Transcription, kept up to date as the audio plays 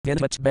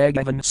Vinvat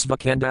Bhagavan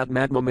Svakandat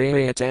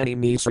Matmamayatani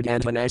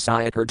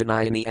Misargadvanasaya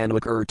Kirtanayani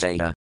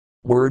Anvakurtaya.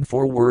 Word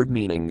for word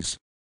meanings.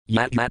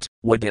 Yat,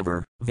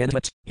 whatever,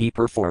 Vinvat, he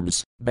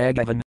performs,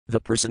 Bhagavan, the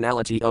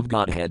personality of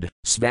Godhead,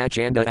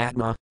 Svachanda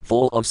Atma,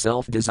 full of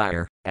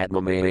self-desire,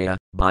 Atmamaya,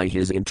 by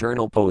his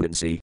internal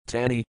potency,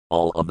 Tani,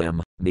 all of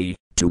them, me,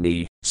 to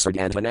me,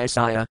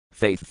 Sargadvanasaya,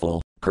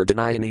 faithful,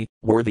 Kirtanayani,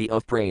 worthy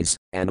of praise,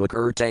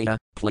 Anvakurtaya,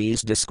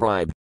 please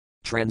describe.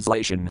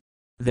 Translation.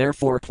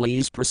 Therefore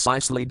please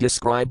precisely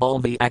describe all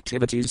the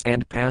activities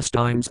and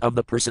pastimes of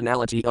the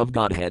personality of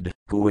Godhead,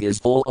 who is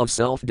full of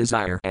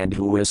self-desire and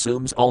who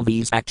assumes all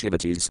these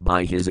activities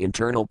by his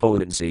internal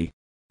potency.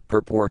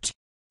 Purport.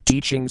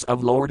 Teachings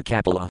of Lord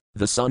Kapila,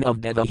 the son of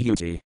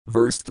Devahuti,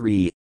 verse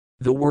 3.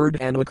 The word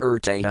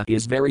Anvakurtaya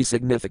is very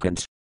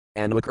significant.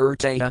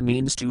 Anvakurtaya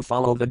means to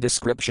follow the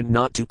description,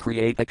 not to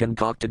create a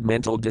concocted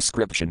mental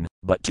description,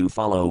 but to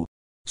follow.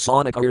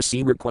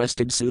 Sanakarsi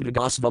requested Sutta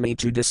Goswami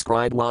to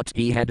describe what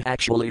he had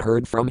actually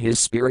heard from his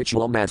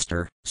spiritual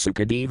master,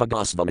 Sukadeva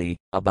Goswami,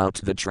 about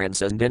the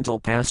transcendental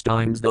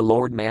pastimes the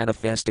Lord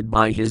manifested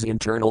by his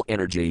internal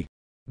energy.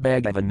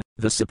 Bhagavan,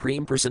 the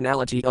Supreme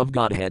Personality of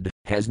Godhead,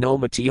 has no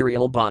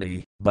material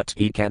body, but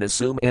he can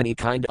assume any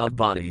kind of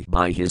body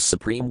by his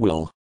supreme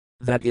will.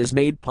 That is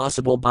made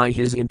possible by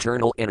his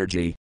internal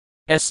energy.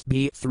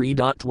 SB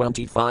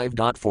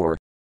 3.25.4.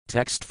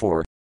 Text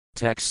 4.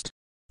 Text.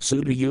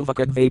 Sutta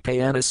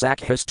Yuvakadvapayana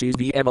Sakhastis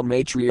Eva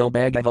Matrio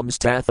Bhagavam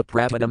Statha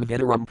Prapadam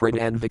Vidaram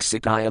Pradan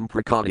Viksikayam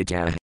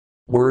Prakadita.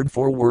 Word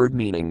for word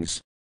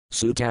meanings.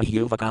 Sutta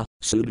Yuvaka,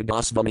 Sutta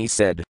Goswami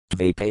said,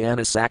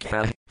 Dvapayana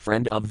Sakha,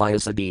 friend of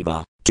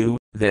Vyasadeva, 2,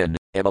 then,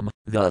 Evam,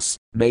 thus,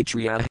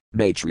 Matria,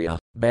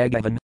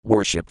 Bhagavan,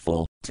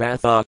 worshipful,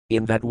 Tatha,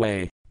 in that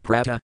way,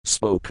 Prata,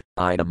 spoke,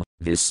 item,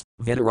 this,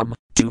 Vidaram,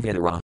 to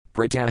Vidara,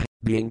 Prata,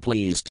 being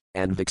pleased,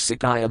 and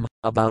Viksikayam,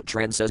 about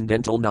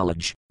transcendental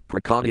knowledge.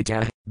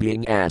 Prakadita,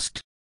 being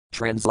asked.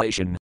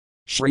 Translation.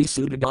 Sri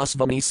Sutta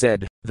Goswami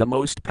said, the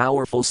most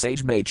powerful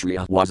sage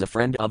Maitreya was a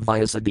friend of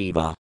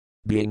Vyasadeva.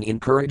 Being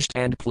encouraged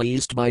and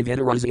pleased by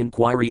Vidara's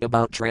inquiry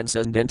about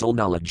transcendental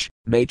knowledge,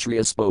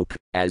 Maitreya spoke,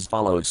 as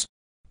follows.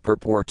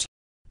 Purport.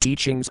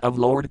 Teachings of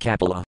Lord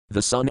Kapila,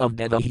 the son of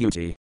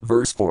Devahuti,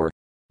 verse 4.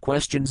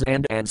 Questions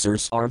and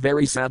answers are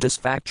very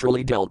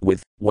satisfactorily dealt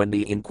with, when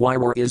the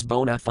inquirer is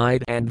bona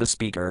fide and the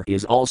speaker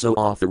is also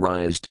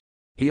authorized.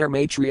 Here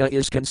Maitreya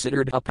is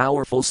considered a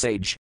powerful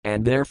sage,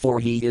 and therefore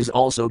he is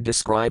also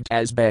described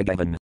as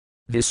Bhagavan.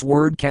 This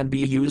word can be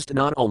used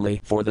not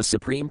only for the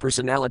Supreme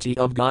Personality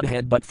of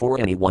Godhead but for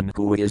anyone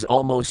who is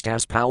almost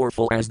as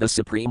powerful as the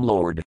Supreme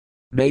Lord.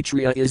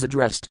 Maitreya is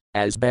addressed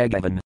as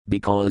Bhagavan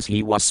because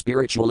he was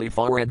spiritually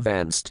far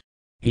advanced.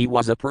 He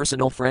was a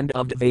personal friend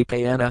of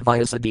Dvapayana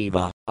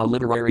Vyasadeva, a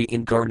literary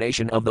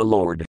incarnation of the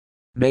Lord.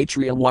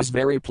 Maitreya was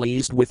very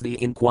pleased with the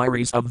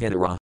inquiries of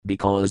Vidara,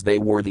 because they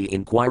were the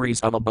inquiries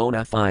of a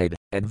bona fide,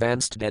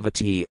 advanced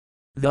devotee.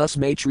 Thus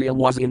Maitreya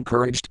was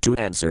encouraged to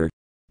answer.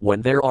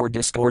 When there are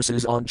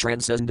discourses on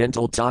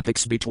transcendental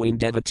topics between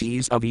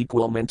devotees of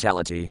equal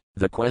mentality,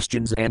 the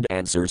questions and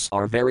answers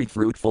are very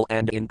fruitful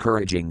and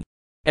encouraging.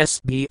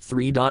 SB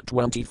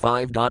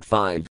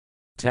 3.25.5.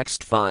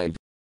 Text 5.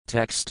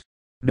 Text.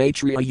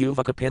 Maitreya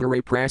Yuvaka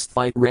Pinare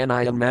Prasthvite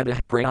Ranayam Madah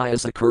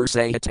Prayasa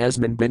Kursaya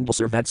Tasman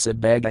Bindalsarvatsa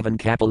Bhagavan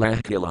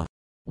Kapilakila.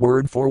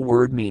 Word for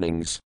word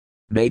meanings.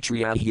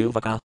 Maitreya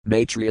Yuvaka,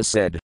 Maitreya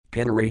said,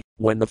 Pinare,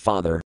 when the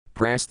father,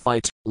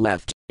 Prasthvite,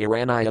 left,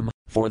 Iranayam,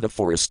 for the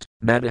forest,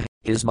 Madah,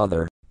 his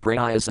mother,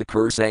 Prayasa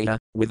Kursaya,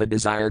 with a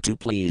desire to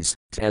please,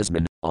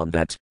 Tasman, on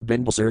that,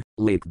 Bindalsar,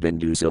 Lake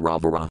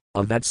Bindusaravara,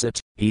 of that sit,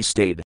 he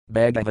stayed,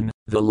 Bhagavan,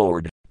 the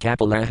Lord,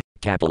 Kapila,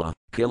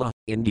 Kila,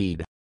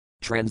 indeed.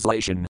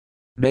 Translation.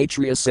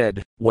 Maitreya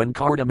said, when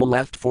Kardama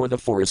left for the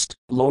forest,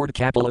 Lord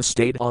Kapila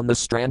stayed on the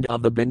strand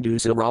of the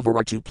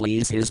Bindusaravara to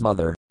please his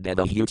mother,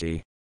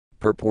 Devahuti.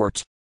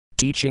 Purport.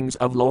 Teachings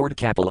of Lord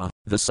Kapila,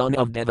 the son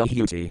of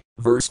Devahuti,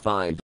 verse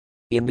 5.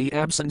 In the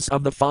absence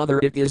of the father,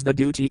 it is the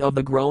duty of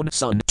the grown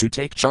son to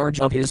take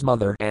charge of his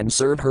mother and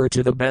serve her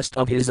to the best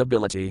of his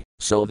ability,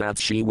 so that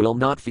she will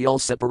not feel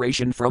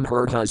separation from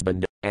her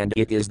husband, and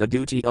it is the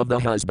duty of the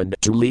husband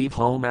to leave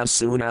home as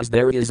soon as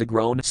there is a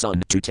grown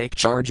son to take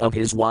charge of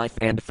his wife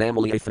and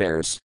family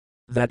affairs.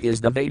 That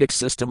is the Vedic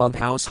system of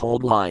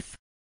household life.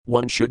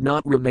 One should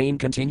not remain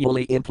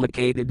continually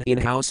implicated in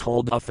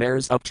household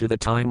affairs up to the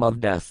time of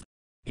death.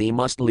 He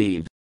must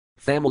leave.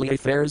 Family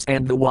affairs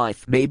and the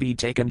wife may be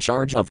taken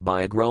charge of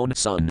by a grown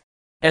son.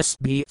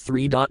 SB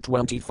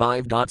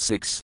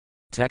 3.25.6.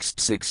 Text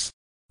 6.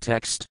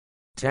 Text.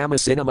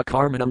 Tamasinam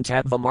akarmanam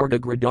tadvamarga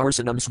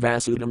gradarsanam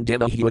svasudam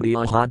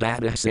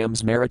devahudiahadadah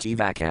samsmarati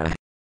vaka.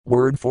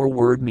 Word for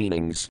word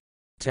meanings.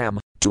 Tam,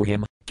 to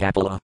him,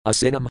 Kapila,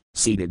 asinam,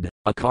 seated,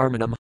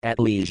 akarmanam, at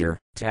leisure,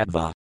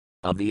 tadva.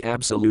 Of the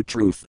absolute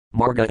truth,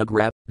 marga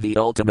agra, the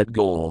ultimate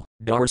goal,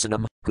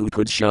 darsanam, who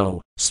could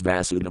show,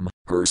 svasudam,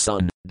 her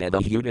son,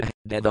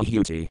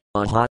 Devahuti,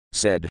 aha,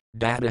 said,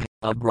 dada,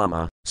 of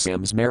Brahma,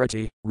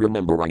 samsmarati,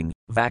 remembering,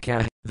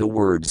 vaka, the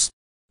words.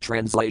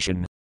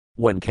 Translation.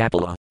 When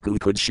Kapila, who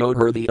could show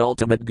her the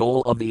ultimate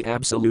goal of the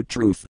absolute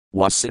truth,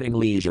 was sitting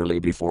leisurely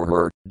before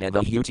her,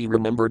 Devahuti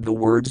remembered the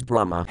words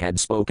Brahma had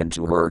spoken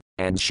to her,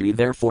 and she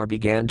therefore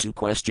began to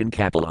question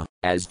Kapila,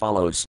 as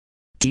follows.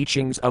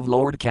 Teachings of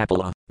Lord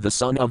Kapila, the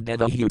son of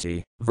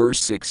Devahuti, verse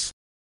 6.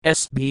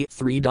 SB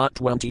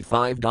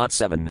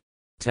 3.25.7.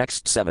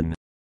 Text 7.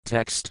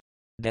 Text.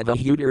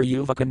 Devahutir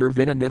Yuvakandar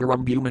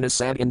Nidharam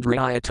Bhumanasad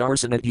Indriya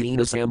Tarsanat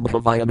Yena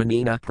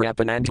Sambhavayamanina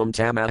Prapanantam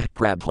Tamah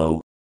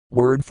Prabho.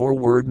 Word for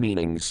word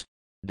meanings.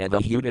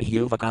 Devahuta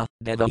Yuvaka,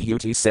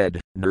 Devahuti said,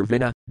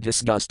 Nirvina,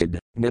 disgusted,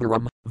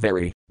 Nidharam,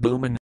 very,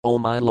 Bhuman, O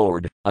my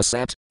lord,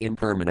 Asat,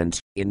 impermanent,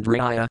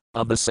 Indriya,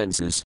 of the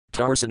senses,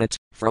 Tarsanat,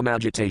 from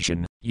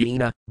agitation,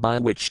 Yena, by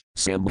which,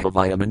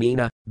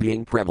 Sambhavayamanina,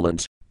 being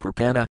prevalent,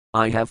 Prapana,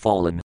 I have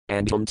fallen,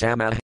 and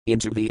Tamah,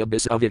 into the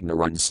abyss of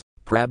ignorance,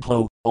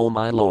 Prabho, O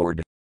my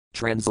lord.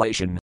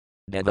 Translation.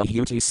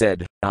 Devahuti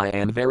said, I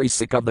am very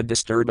sick of the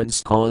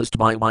disturbance caused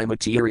by my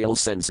material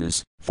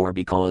senses, for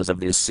because of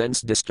this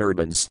sense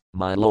disturbance,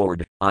 my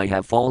lord, I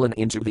have fallen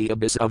into the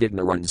abyss of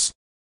ignorance.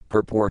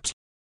 Purport.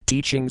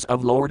 Teachings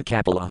of Lord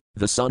Kapila,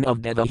 the son of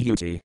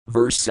Devahuti,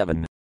 verse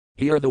 7.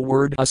 Here the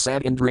word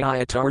Asat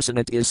Indriya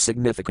Tarsanat is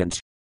significant.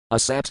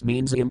 Asat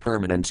means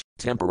impermanent,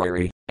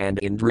 temporary, and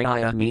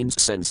Indriya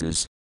means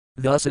senses.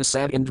 Thus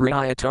Asat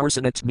Indriya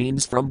Tarsanat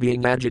means from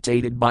being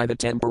agitated by the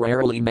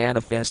temporarily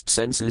manifest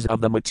senses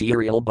of the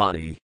material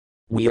body.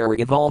 We are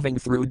evolving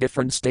through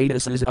different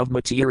statuses of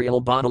material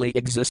bodily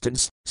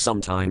existence,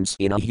 sometimes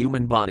in a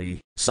human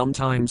body,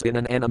 sometimes in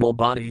an animal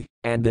body,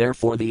 and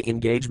therefore the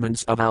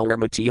engagements of our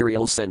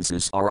material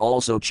senses are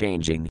also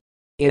changing.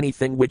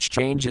 Anything which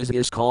changes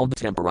is called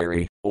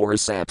temporary, or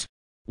Asat.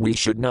 We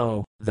should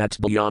know that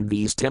beyond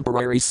these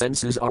temporary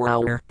senses are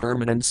our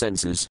permanent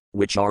senses,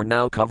 which are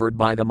now covered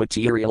by the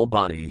material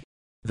body.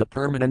 The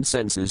permanent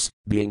senses,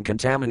 being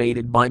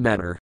contaminated by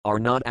matter, are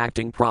not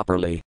acting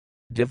properly.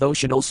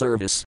 Devotional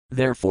service,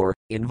 therefore,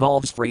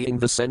 involves freeing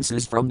the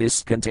senses from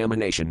this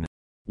contamination.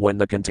 When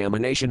the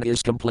contamination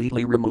is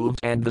completely removed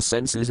and the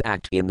senses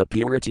act in the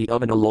purity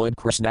of an alloyed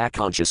Krishna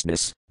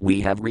consciousness,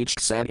 we have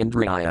reached Sat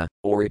Indriya,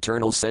 or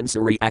eternal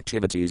sensory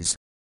activities.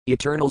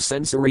 Eternal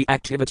sensory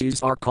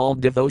activities are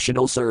called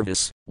devotional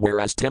service,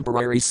 whereas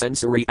temporary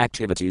sensory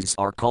activities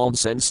are called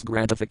sense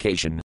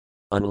gratification.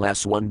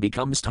 Unless one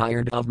becomes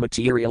tired of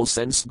material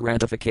sense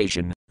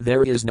gratification,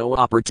 there is no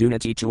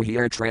opportunity to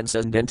hear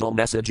transcendental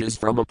messages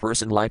from a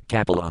person like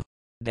Kapila.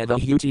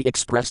 Devahuti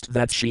expressed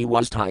that she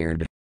was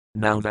tired.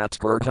 Now that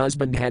her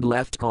husband had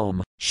left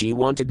home, she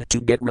wanted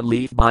to get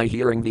relief by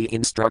hearing the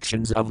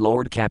instructions of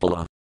Lord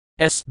Kapila.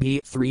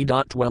 SB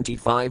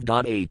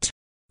 3.25.8.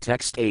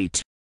 Text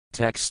 8.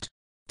 Text.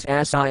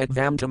 Tasayat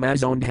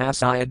Vamtamazon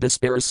Hasayat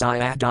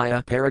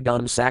Disparasayadaya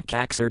Paragon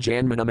Sakaksar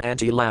Janmanam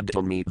Anti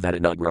Labdami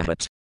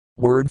Vadanagrahat.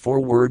 Word for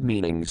word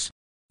meanings.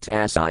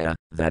 Tasaya,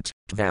 that,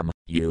 Tvam,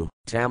 you,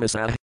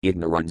 Tamasa,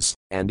 ignorance,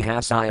 and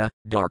Hasaya,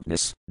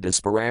 darkness,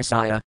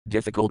 Disparasaya,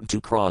 difficult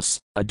to cross,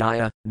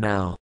 Adaya,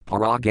 now,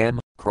 Paragam,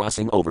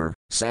 crossing over,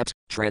 Sat,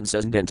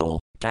 transcendental,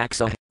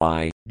 Taksa,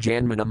 I,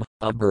 Janmanam,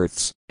 of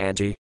births,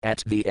 Anti,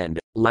 at the end,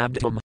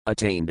 Labdam,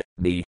 attained,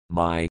 me,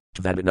 my,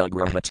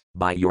 Tvadanagrahat,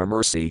 by your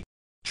mercy.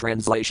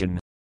 Translation.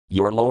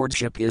 Your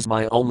lordship is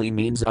my only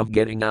means of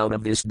getting out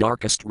of this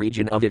darkest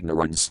region of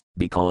ignorance,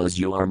 because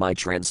you are my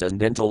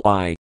transcendental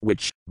I,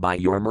 which, by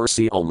your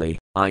mercy only,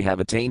 I have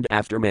attained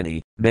after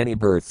many, many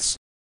births.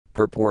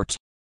 Purport.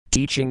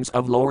 Teachings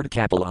of Lord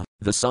Kapila,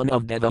 the son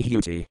of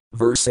Devahuti,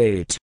 verse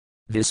 8.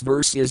 This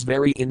verse is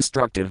very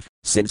instructive,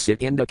 since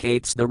it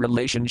indicates the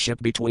relationship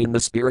between the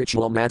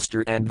spiritual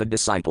master and the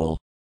disciple.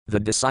 The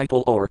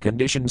disciple or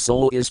conditioned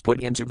soul is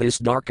put into this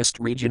darkest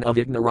region of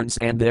ignorance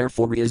and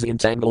therefore is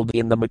entangled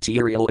in the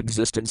material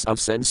existence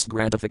of sense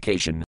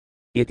gratification.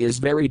 It is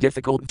very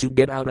difficult to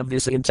get out of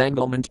this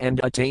entanglement and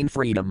attain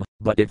freedom,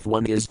 but if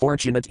one is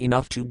fortunate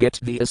enough to get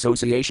the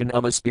association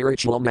of a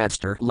spiritual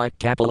master like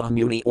Kapila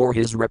Muni or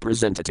his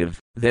representative,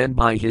 then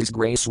by his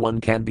grace one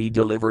can be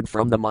delivered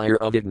from the mire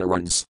of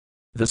ignorance.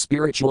 The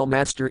spiritual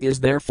master is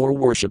therefore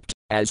worshipped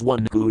as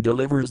one who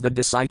delivers the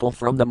disciple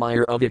from the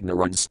mire of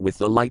ignorance with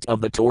the light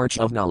of the torch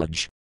of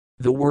knowledge.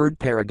 The word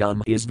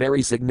paragon is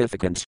very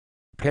significant.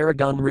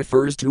 Paragon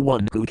refers to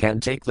one who can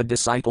take the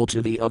disciple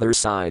to the other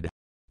side.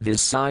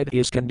 This side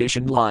is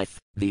conditioned life,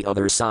 the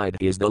other side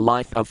is the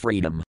life of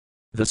freedom.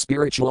 The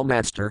spiritual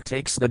master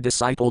takes the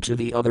disciple to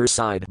the other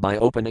side by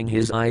opening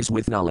his eyes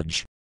with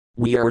knowledge.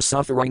 We are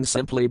suffering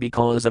simply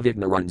because of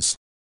ignorance.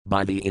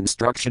 By the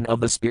instruction of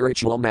the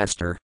spiritual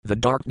master, the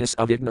darkness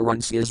of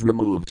ignorance is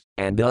removed,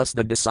 and thus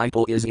the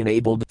disciple is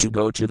enabled to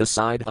go to the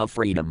side of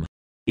freedom.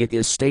 It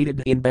is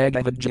stated in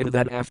Bhagavad Gita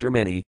that after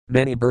many,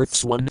 many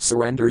births one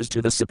surrenders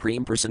to the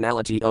Supreme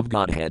Personality of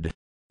Godhead.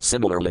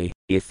 Similarly,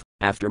 if,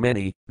 after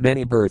many,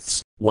 many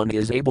births, one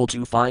is able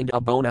to find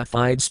a bona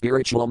fide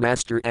spiritual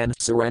master and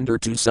surrender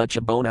to such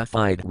a bona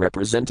fide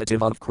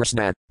representative of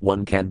Krishna,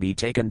 one can be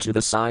taken to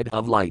the side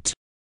of light.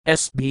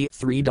 SB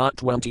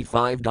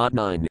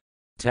 3.25.9.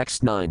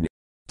 Text 9.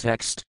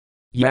 Text.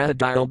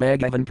 Yadadile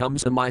Bhagavan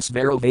comes a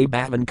Mysvarove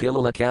Bhavan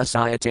Kilala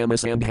Kasaya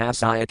Tamas and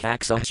Hasaya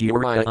Kaksa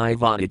Shuraya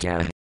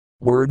Ivadita.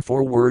 Word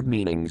for word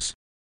meanings.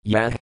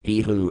 Yah,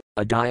 he who,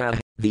 Adaya,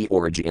 the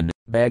origin,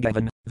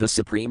 Bhagavan, the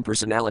Supreme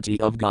Personality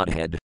of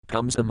Godhead,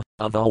 Kamsam,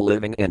 of all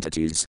living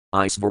entities,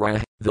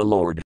 Isvara, the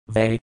Lord,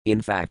 Ve,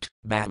 in fact,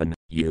 Bhavan,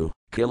 you,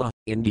 Kila,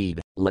 indeed,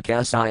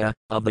 Lakasaya,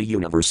 of the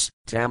universe,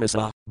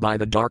 Tamasa, by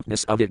the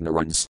darkness of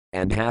ignorance,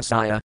 and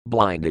Hasaya,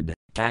 blinded,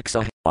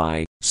 Taksa,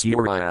 by,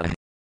 Surya,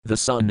 the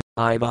sun,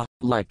 Iva,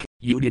 like,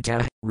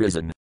 Udita,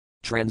 risen.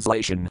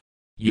 Translation.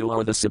 You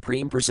are the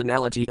Supreme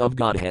Personality of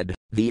Godhead,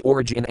 the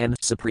origin and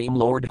Supreme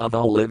Lord of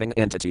all living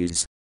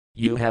entities.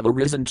 You have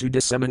arisen to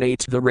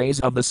disseminate the rays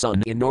of the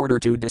sun in order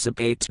to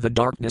dissipate the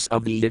darkness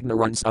of the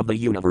ignorance of the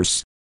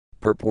universe.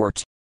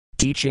 Purport.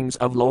 Teachings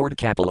of Lord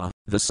Kapila,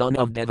 the son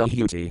of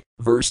Devahuti,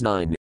 verse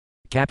 9.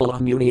 Kapila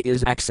Muni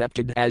is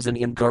accepted as an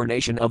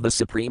incarnation of the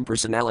Supreme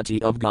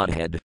Personality of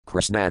Godhead,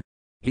 Krishna.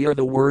 Here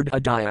the word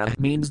Adaya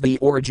means the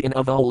origin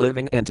of all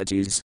living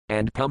entities,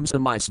 and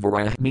Kamsam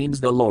Isvara means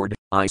the Lord,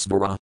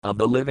 Isvara, of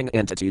the living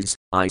entities,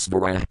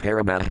 Isvara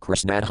Parama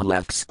Krishna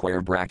left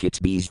square bracket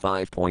B's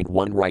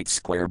 5.1 right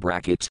square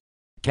bracket.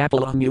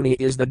 Kapila Muni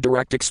is the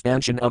direct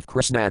expansion of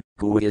Krishna,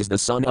 who is the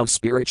son of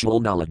spiritual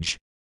knowledge.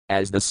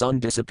 As the sun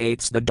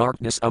dissipates the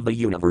darkness of the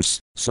universe,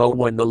 so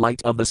when the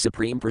light of the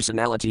Supreme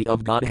Personality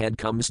of Godhead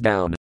comes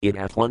down, it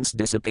at once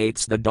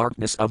dissipates the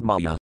darkness of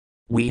Maya.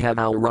 We have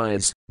our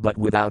eyes, but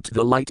without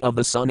the light of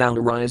the sun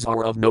our eyes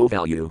are of no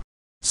value.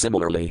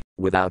 Similarly,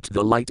 without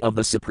the light of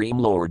the Supreme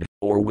Lord,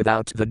 or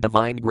without the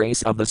divine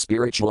grace of the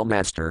spiritual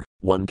master,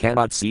 one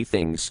cannot see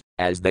things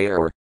as they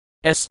are.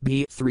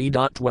 SB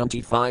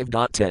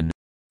 3.25.10.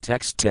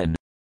 Text 10.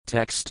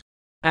 Text.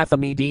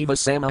 Athami diva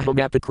samaham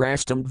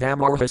epikrastam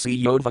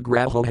vamarhasi yodva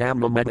grahoham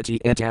nomedati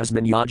et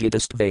asmin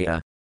yajitastvaya.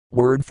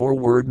 Word for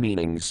word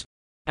meanings.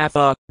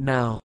 Atha,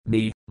 now,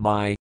 me,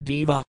 my,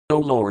 diva, O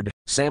Lord,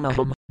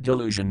 samaham,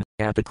 delusion,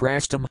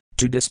 apikrastam,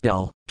 to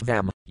dispel,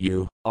 tvam,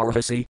 you,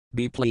 arhasi,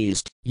 be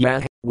pleased,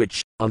 yah,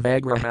 which,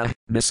 avagraha,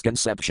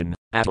 misconception,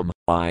 atom,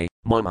 I,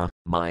 mama,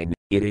 mine,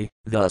 iti,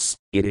 thus,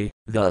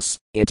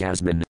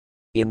 itasmin.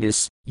 In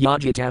this,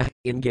 yajita,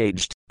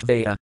 engaged,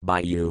 tvaya,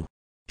 by you.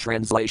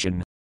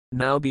 Translation.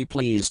 Now be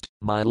pleased,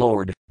 my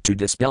Lord, to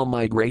dispel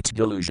my great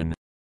delusion.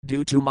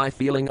 Due to my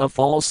feeling of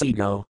false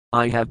ego,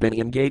 I have been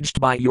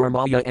engaged by your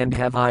Maya and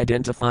have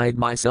identified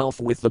myself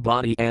with the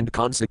body and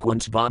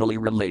consequent bodily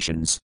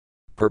relations.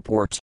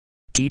 Purport.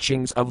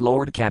 Teachings of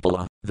Lord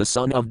Kapila, the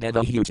son of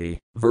Devahuti,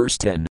 verse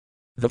 10.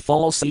 The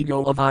false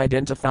ego of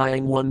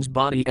identifying one's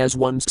body as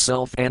one's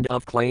self and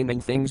of claiming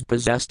things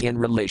possessed in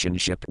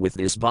relationship with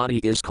this body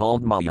is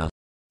called Maya.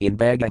 In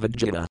Bhagavad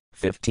Gita,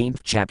 15th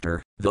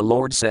chapter, the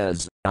Lord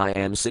says, I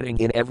am sitting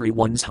in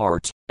everyone's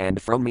heart,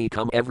 and from me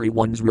come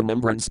everyone's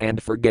remembrance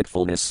and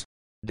forgetfulness.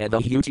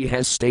 Devahuti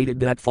has stated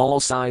that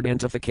false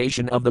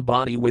identification of the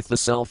body with the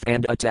self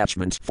and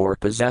attachment for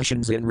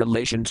possessions in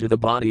relation to the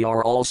body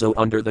are also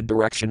under the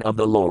direction of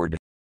the Lord.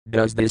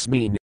 Does this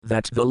mean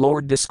that the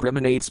Lord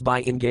discriminates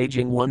by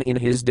engaging one in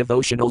his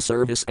devotional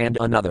service and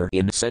another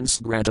in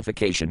sense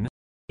gratification?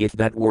 If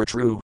that were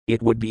true,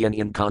 it would be an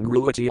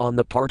incongruity on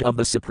the part of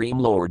the Supreme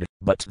Lord,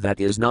 but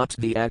that is not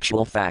the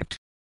actual fact.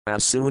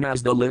 As soon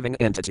as the living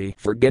entity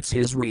forgets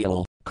his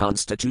real,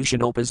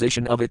 constitutional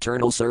position of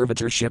eternal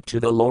servitorship to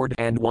the Lord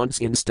and wants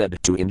instead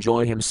to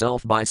enjoy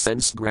himself by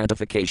sense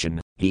gratification,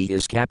 he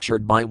is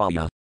captured by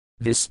Maya.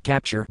 This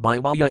capture by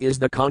Maya is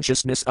the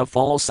consciousness of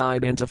false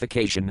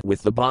identification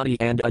with the body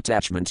and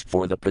attachment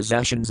for the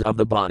possessions of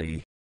the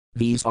body.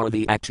 These are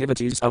the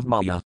activities of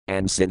Maya,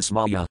 and since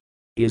Maya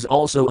is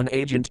also an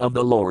agent of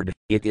the Lord,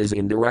 it is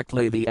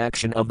indirectly the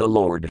action of the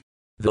Lord.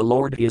 The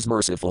Lord is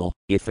merciful.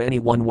 If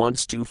anyone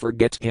wants to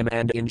forget him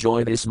and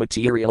enjoy this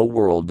material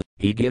world,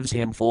 he gives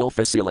him full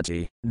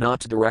facility,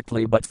 not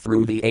directly but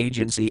through the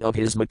agency of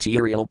his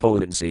material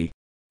potency.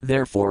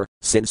 Therefore,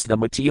 since the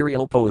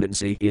material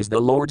potency is the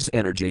Lord's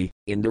energy,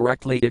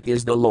 indirectly it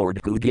is the Lord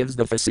who gives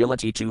the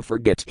facility to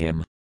forget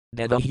him.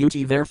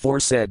 Devahuti therefore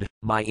said,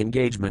 my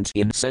engagement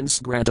in sense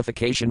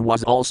gratification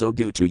was also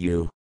due to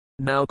you.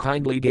 Now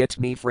kindly get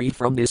me free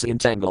from this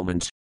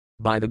entanglement.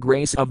 By the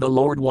grace of the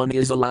Lord one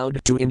is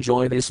allowed to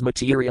enjoy this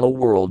material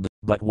world,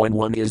 but when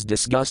one is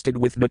disgusted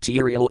with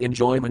material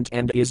enjoyment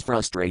and is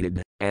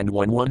frustrated, and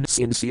when one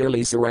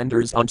sincerely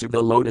surrenders unto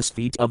the lotus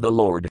feet of the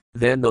Lord,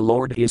 then the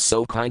Lord is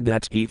so kind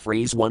that he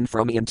frees one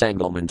from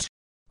entanglement.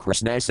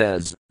 Krishna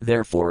says,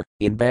 therefore,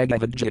 in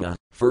Bhagavad Gita,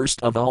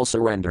 first of all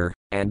surrender,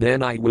 and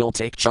then I will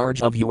take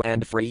charge of you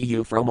and free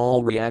you from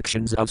all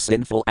reactions of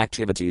sinful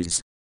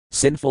activities.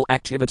 Sinful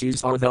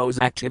activities are those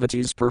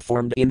activities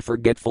performed in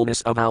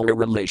forgetfulness of our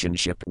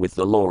relationship with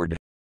the Lord.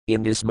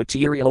 In this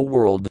material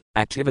world,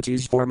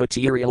 activities for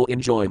material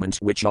enjoyment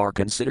which are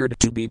considered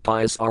to be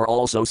pious are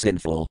also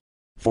sinful.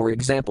 For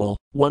example,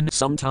 one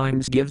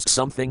sometimes gives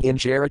something in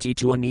charity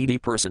to a needy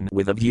person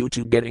with a view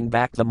to getting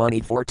back the money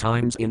 4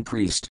 times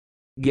increased.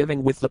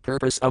 Giving with the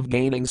purpose of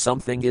gaining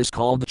something is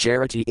called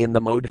charity in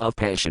the mode of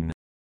passion.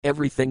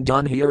 Everything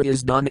done here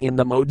is done in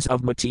the modes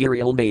of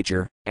material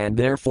nature, and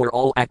therefore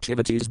all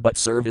activities but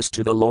service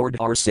to the Lord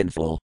are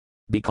sinful.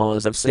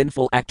 Because of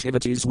sinful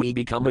activities we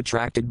become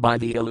attracted by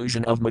the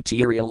illusion of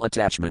material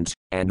attachment,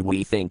 and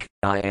we think,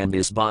 I am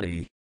this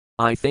body.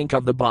 I think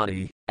of the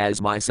body, as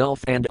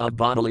myself, and of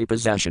bodily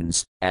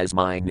possessions, as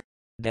mine.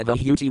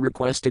 Devahuti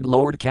requested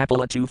Lord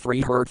Kapila to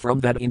free her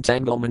from that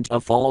entanglement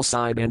of false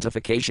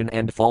identification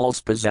and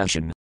false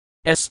possession.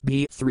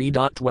 SB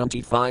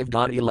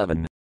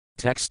 3.25.11.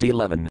 Text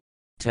 11.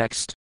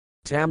 Text.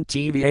 Tam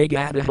tva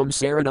gadaham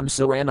saranam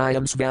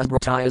saranayam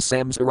svasbrataya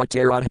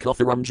samsaratarad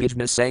kutharam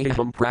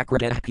jijnasayaham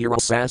prakritah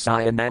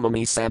pirasasaya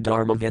namami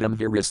sabdharma vidam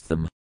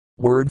viristham.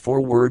 Word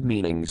for word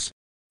meanings.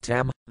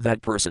 Tam,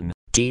 that person,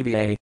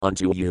 tva,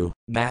 unto you,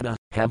 gada,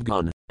 have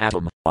gone,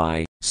 atom,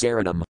 I,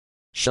 saranam,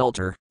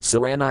 shelter,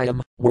 saranayam,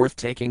 worth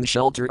taking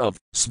shelter of,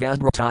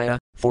 svasbrataya,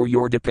 for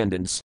your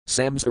dependence,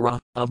 samsara,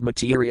 of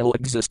material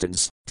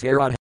existence,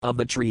 tarad, of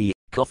the tree,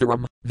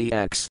 Kutharam, the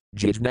X,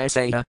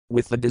 Jijnasaya,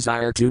 with the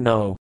desire to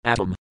know,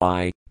 atom,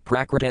 I,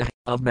 Prakrita,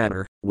 of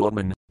matter,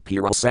 woman,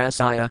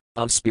 Pirasasaya,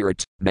 of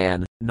spirit,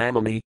 man,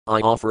 Namami,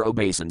 I offer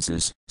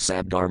obeisances,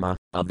 Sabdharma,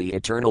 of the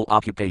eternal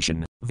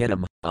occupation,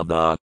 Vidam, of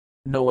the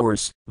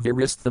knowers,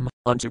 Viristham,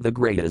 unto the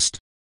greatest.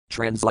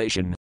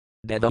 Translation.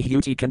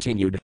 Devahuti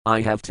continued,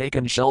 I have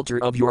taken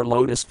shelter of your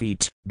lotus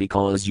feet,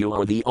 because you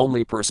are the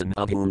only person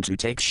of whom to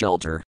take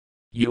shelter.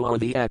 You are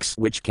the X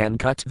which can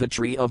cut the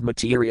tree of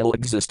material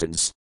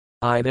existence.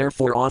 I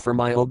therefore offer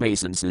my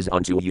obeisances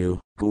unto you,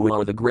 who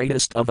are the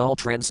greatest of all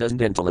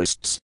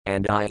transcendentalists,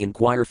 and I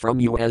inquire from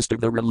you as to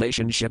the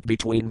relationship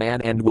between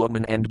man and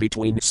woman and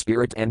between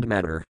spirit and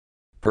matter.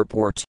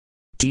 Purport.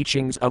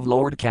 Teachings of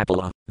Lord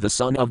Kapila, the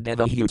son of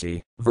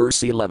Devahuti,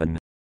 verse 11.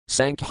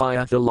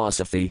 Sankhya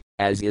philosophy,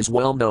 as is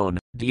well known,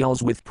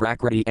 deals with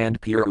Prakriti and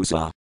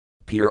Purusa.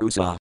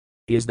 Purusa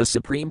is the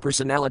Supreme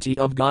Personality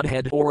of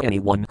Godhead or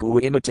anyone who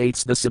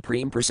imitates the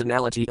Supreme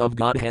Personality of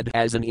Godhead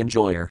as an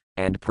enjoyer,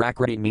 and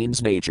Prakriti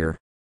means nature.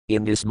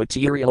 In this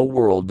material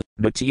world,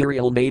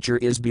 material nature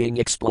is being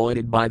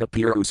exploited by the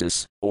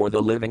Purusas, or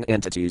the living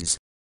entities.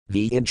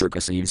 The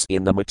intricacies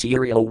in the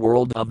material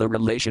world of the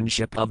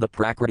relationship of the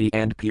Prakriti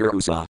and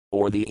Purusa,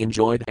 or the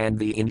enjoyed and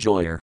the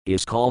enjoyer,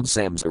 is called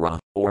samsara,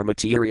 or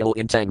material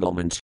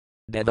entanglement.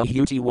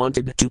 Devahuti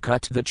wanted to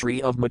cut the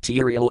tree of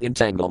material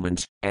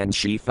entanglement, and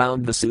she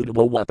found the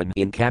suitable weapon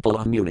in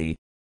Kapila Muni.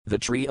 The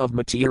tree of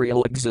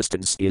material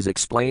existence is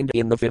explained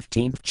in the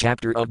 15th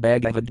chapter of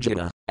Bhagavad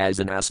Gita, as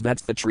an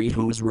asvath tree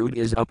whose root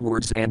is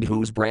upwards and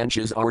whose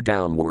branches are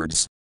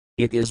downwards.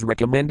 It is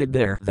recommended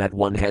there that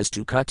one has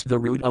to cut the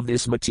root of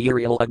this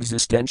material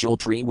existential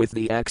tree with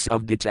the axe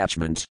of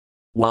detachment.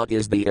 What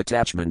is the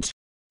attachment?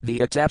 The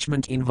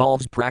attachment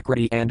involves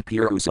Prakriti and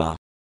Purusa.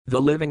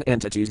 The living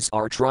entities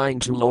are trying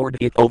to lord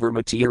it over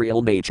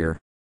material nature.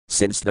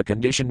 Since the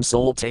conditioned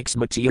soul takes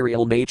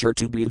material nature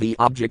to be the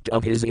object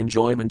of his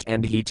enjoyment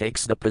and he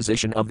takes the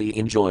position of the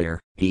enjoyer,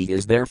 he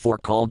is therefore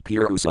called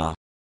Purusa.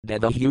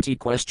 Devahuti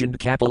questioned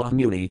Kapila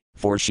Muni,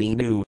 for she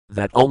knew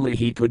that only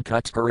he could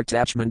cut her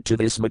attachment to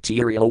this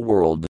material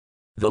world.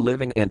 The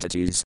living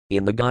entities,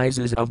 in the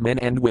guises of men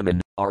and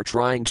women, are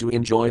trying to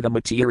enjoy the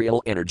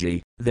material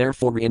energy,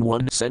 therefore in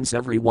one sense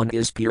everyone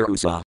is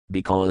Purusa,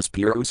 because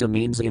Purusa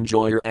means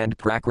enjoyer and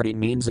Prakriti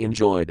means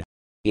enjoyed.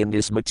 In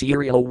this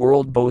material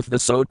world both the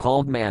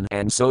so-called man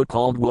and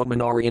so-called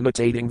woman are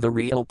imitating the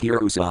real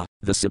Purusa.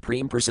 The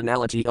Supreme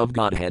Personality of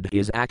Godhead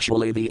is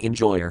actually the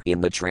enjoyer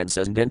in the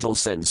transcendental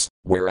sense,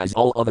 whereas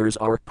all others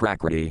are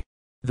Prakriti.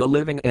 The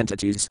living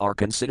entities are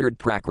considered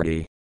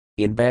Prakriti.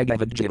 In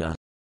Bhagavad Gita,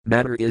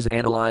 matter is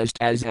analyzed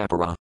as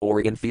apara,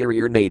 or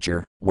inferior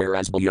nature,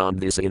 whereas beyond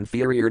this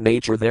inferior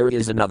nature there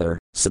is another,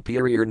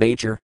 superior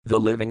nature, the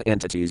living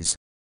entities.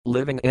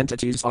 Living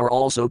entities are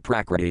also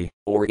Prakriti,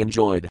 or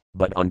enjoyed,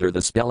 but under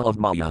the spell of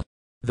Maya.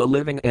 The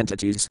living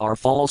entities are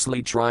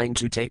falsely trying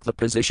to take the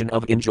position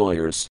of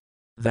enjoyers.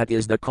 That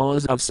is the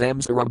cause of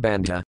samsara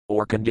bandha,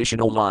 or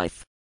conditional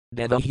life.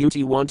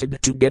 Devahuti wanted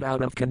to get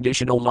out of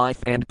conditional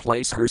life and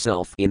place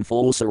herself in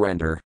full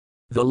surrender.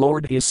 The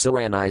Lord is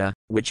Saranaya,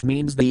 which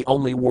means the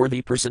only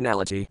worthy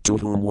personality to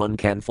whom one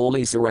can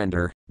fully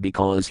surrender,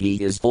 because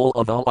he is full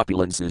of all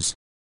opulences.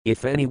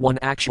 If anyone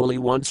actually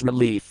wants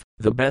relief,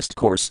 the best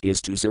course is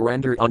to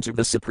surrender unto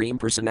the Supreme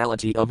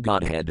Personality of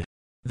Godhead.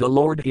 The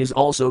Lord is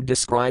also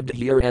described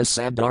here as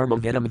Sabdharma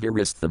Vidam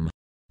Viristham.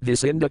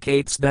 This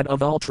indicates that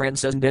of all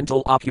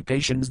transcendental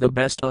occupations the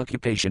best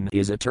occupation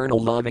is eternal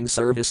loving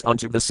service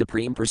unto the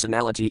Supreme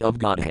Personality of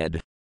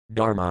Godhead.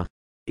 Dharma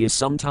is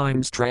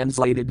sometimes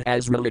translated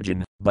as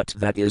religion, but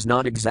that is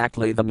not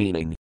exactly the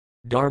meaning.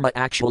 Dharma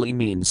actually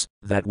means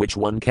that which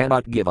one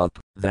cannot give up,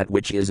 that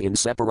which is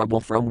inseparable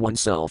from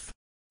oneself.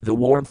 The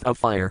warmth of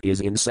fire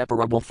is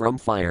inseparable from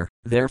fire,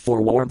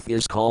 therefore warmth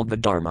is called the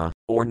dharma,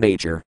 or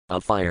nature,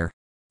 of fire.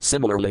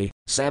 Similarly,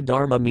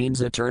 sabdharma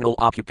means eternal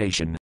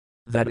occupation.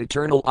 That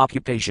eternal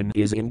occupation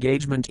is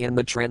engagement in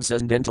the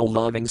transcendental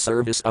loving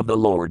service of the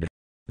Lord.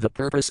 The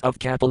purpose of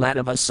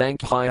Kapilava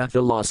Sankhya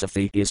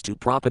philosophy is to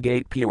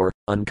propagate pure,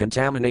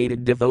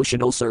 uncontaminated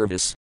devotional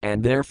service,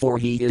 and therefore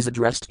he is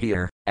addressed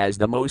here as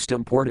the most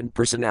important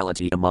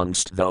personality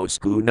amongst those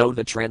who know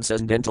the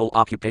transcendental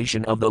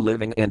occupation of the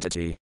living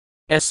entity.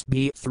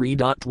 SB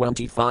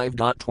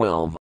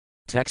 3.25.12.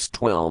 Text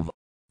 12.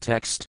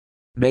 Text.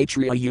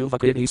 Maitreya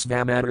Yuvakiti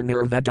Svamatar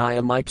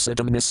Nirvadaya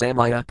Mipsitam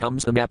Nisamaya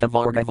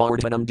Kamsamapavarga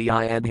Vardhanam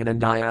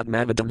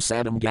Diadhinandayatmavatam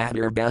Sadam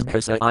Gadir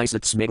Bazhasa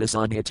Isat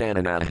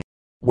Smigasadhitanana.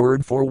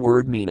 Word for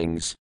word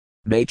meanings.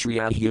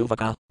 Maitreya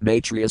Yuvaka,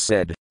 Maitreya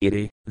said,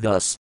 iti,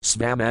 thus,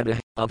 Svamata,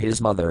 of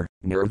his mother,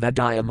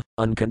 Nirvadayam,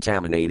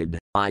 uncontaminated,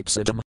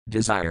 Ipsitam,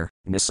 desire,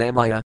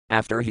 Nisamaya,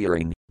 after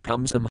hearing,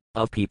 Kamsam,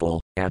 of people,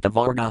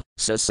 Atavarga,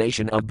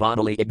 cessation of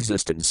bodily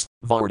existence,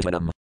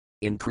 Vardhanam,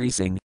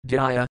 increasing,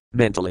 Dhyaya,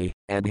 mentally,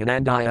 and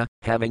Hinandaya,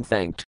 having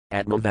thanked,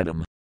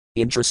 Atmavedam,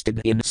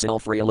 interested in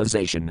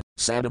self-realization,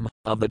 Sadam,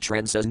 of the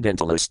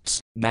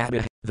transcendentalists,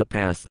 Gada, the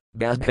path,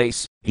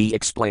 Badbase, he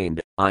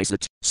explained,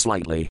 Isat,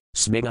 slightly,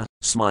 Smiga,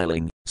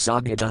 smiling,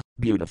 Sadhita,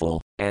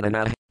 beautiful,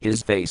 Anana,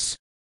 his face.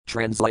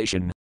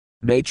 Translation.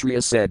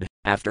 Maitreya said,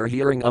 after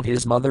hearing of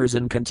his mother's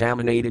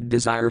uncontaminated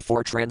desire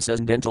for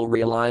transcendental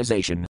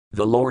realization,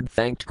 the Lord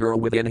thanked her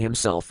within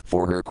himself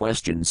for her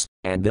questions,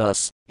 and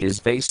thus, his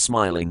face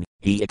smiling,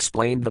 he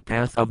explained the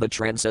path of the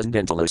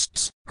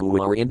transcendentalists,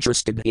 who are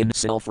interested in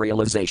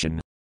self-realization.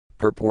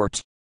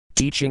 Purport.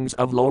 Teachings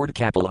of Lord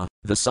Kapila,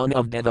 the son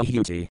of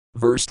Devahuti,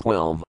 verse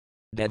 12.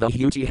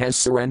 Devahuti has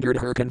surrendered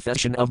her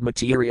confession of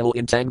material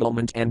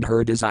entanglement and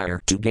her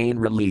desire to gain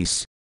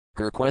release.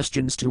 Her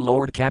questions to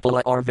Lord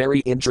Kapila are very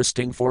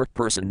interesting for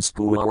persons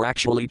who are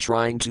actually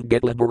trying to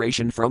get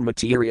liberation from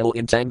material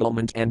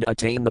entanglement and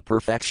attain the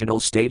perfectional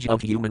stage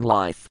of human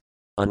life.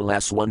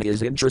 Unless one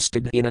is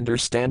interested in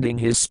understanding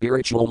his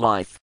spiritual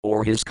life,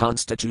 or his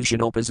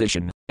constitutional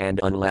position, and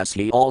unless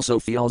he also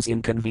feels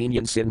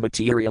inconvenience in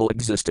material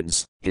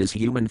existence, his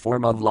human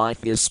form of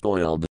life is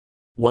spoiled.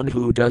 One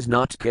who does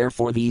not care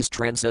for these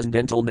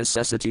transcendental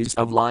necessities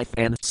of life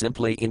and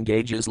simply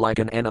engages like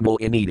an animal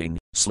in eating,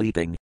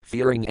 sleeping,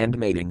 fearing and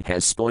mating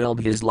has spoiled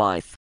his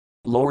life.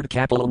 Lord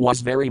Kapila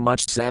was very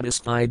much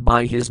satisfied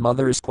by his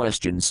mother's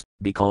questions,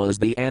 because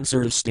the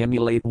answers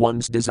stimulate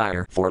one's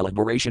desire for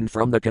liberation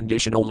from the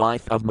conditional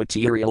life of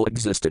material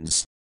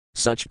existence.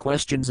 Such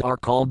questions are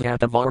called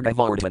Atavarga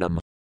Vardhanam.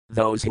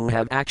 Those who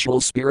have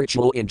actual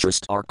spiritual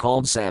interest are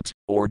called Sat,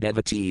 or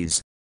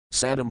devotees.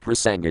 Satam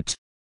Prasangit.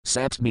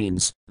 Sat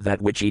means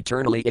that which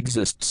eternally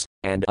exists,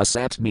 and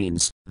Asat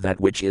means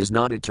that which is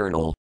not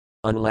eternal.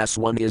 Unless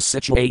one is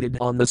situated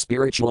on the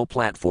spiritual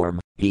platform,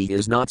 he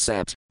is not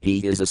Sat,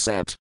 he is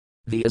Asat.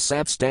 The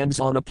Asat stands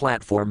on a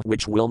platform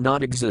which will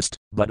not exist,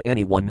 but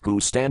anyone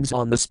who stands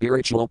on the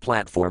spiritual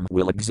platform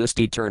will exist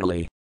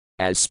eternally.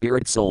 As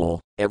spirit soul,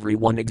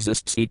 everyone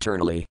exists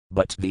eternally,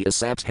 but the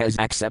Asat has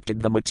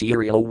accepted the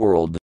material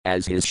world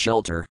as his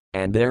shelter,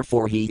 and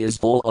therefore he is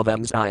full of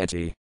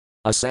anxiety.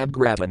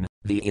 Asabgrapan,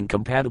 the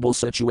incompatible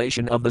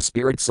situation of the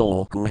spirit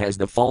soul who has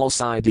the false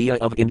idea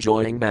of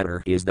enjoying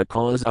matter, is the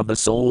cause of the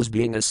soul's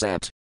being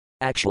asat.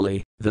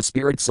 Actually, the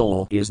spirit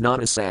soul is not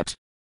asat.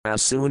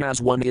 As soon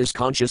as one is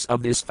conscious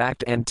of this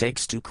fact and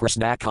takes to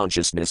Krishna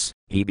consciousness,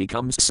 he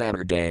becomes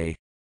Saturday.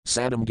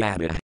 Sadam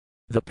Gada.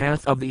 The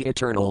path of the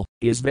eternal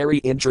is very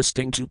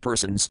interesting to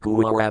persons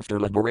who are after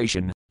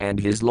liberation, and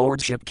his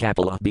lordship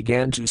Kapila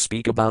began to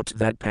speak about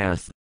that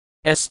path.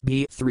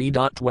 SB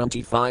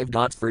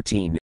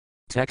 3.25.13.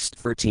 Text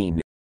 13.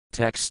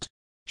 Text.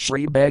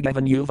 Shri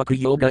Bhagavan Yuvaka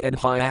Yoga and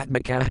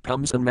Hyatmaka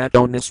Pumsam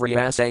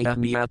Matonisriyasaya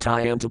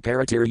Miyatayantu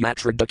Paratir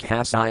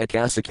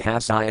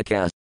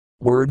Yatradakasayakasakasayaka.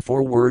 Word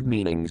for word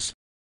meanings.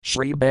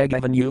 Shri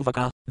Bhagavan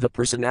Yuvaka, the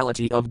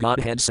personality of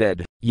Godhead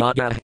said,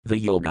 Yaga, the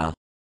yoga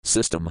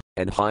system,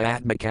 and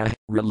Hyatmaka,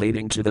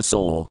 relating to the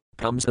soul,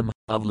 Pumsam,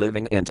 of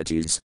living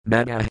entities,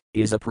 Mata,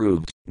 is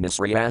approved,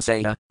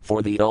 Nisriyasaya,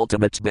 for the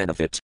ultimate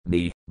benefit,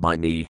 me, by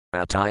me,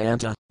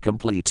 Atayanta,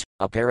 complete,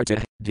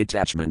 Aparata,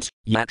 detachment,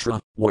 Yatra,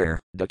 where,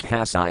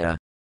 Dakasaya,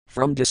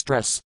 from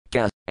distress,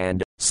 Ka,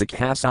 and,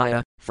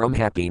 Sakasaya, from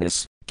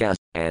happiness, Ka,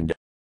 and.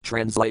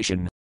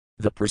 Translation.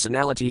 The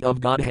personality of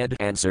Godhead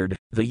answered,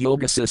 the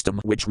yoga system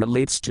which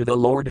relates to the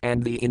Lord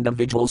and the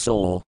individual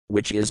soul,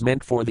 which is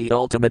meant for the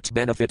ultimate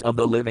benefit of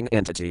the living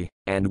entity,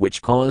 and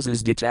which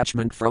causes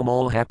detachment from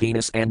all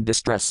happiness and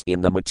distress in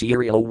the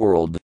material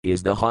world,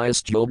 is the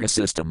highest yoga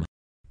system.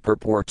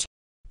 Purport.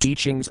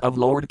 Teachings of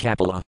Lord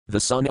Kapila, the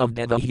son of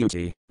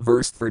Devahuti,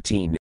 verse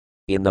 13.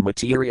 In the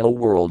material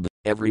world,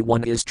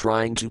 everyone is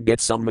trying to get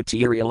some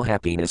material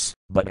happiness,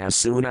 but as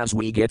soon as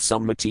we get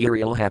some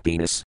material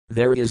happiness,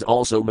 there is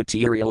also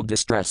material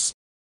distress.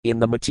 In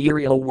the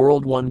material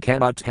world one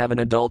cannot have an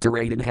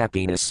adulterated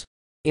happiness.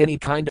 Any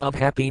kind of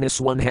happiness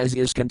one has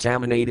is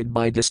contaminated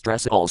by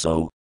distress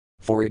also.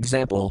 For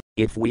example,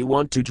 if we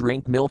want to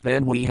drink milk,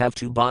 then we have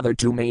to bother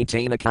to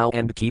maintain a cow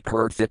and keep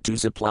her fit to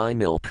supply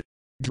milk.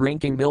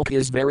 Drinking milk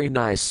is very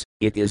nice,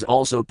 it is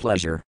also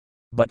pleasure.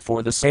 But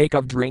for the sake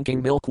of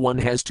drinking milk one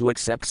has to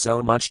accept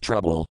so much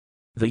trouble.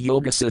 The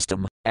yoga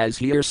system, as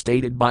here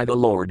stated by the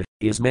Lord,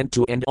 is meant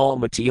to end all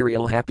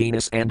material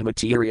happiness and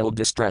material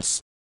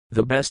distress.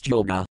 The best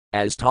yoga,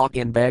 as taught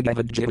in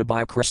Bhagavad Gita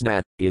by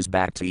Krishna, is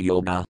Bhakti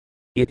Yoga.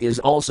 It is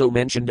also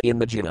mentioned in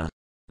the Gita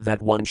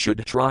that one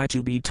should try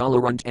to be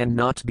tolerant and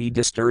not be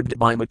disturbed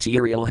by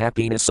material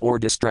happiness or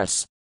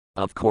distress.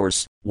 Of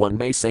course, one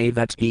may say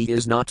that he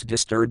is not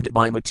disturbed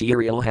by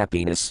material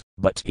happiness,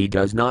 but he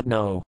does not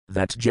know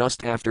that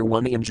just after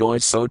one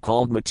enjoys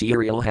so-called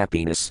material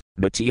happiness,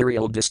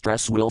 material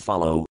distress will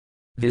follow.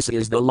 This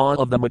is the law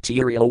of the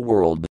material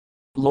world.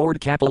 Lord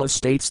Kapila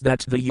states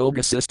that the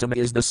yoga system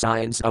is the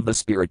science of the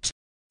spirit.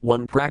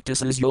 One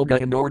practices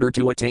yoga in order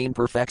to attain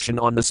perfection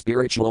on the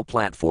spiritual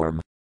platform.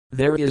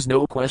 There is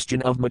no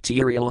question of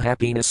material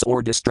happiness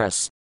or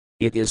distress.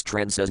 It is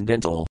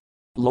transcendental.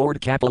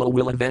 Lord Kapila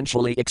will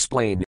eventually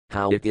explain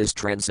how it is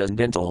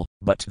transcendental,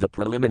 but the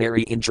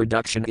preliminary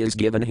introduction is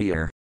given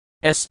here.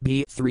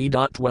 SB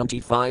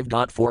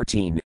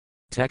 3.25.14.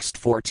 Text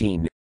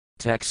 14.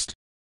 Text.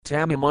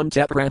 Tamimam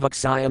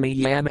tepravaksayami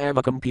yam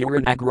avakam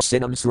puran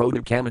agrasinam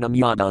srodakamanam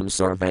yadam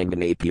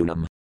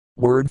sarvanganapunam.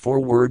 Word for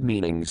word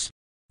meanings.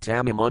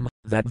 Tamimam,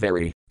 that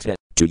very, to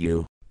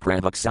you,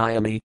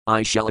 pravaksayami,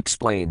 I shall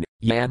explain,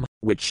 yam,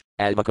 which,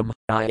 avakam,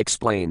 I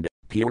explained,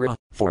 pura,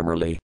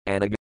 formerly,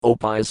 anag, O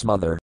pious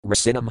mother,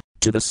 rasinam,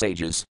 to the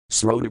sages,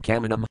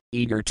 srodakamanam,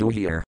 eager to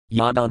hear,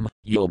 yadam,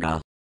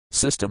 yoga.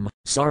 System,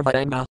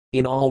 sarvanga,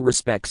 in all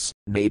respects,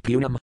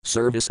 napunam,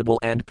 serviceable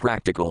and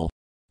practical.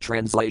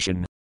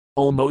 Translation.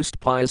 O most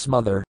pious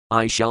mother,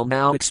 I shall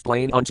now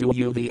explain unto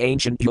you the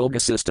ancient yoga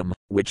system,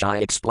 which I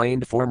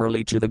explained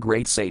formerly to the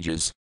great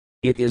sages.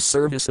 It is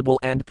serviceable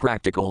and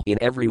practical in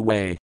every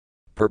way.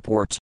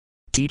 Purport.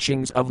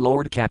 Teachings of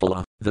Lord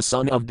Kapila, the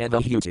son of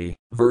Devahuti,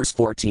 verse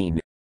 14.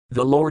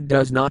 The Lord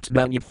does not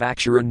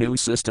manufacture a new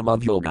system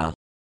of yoga.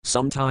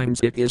 Sometimes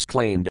it is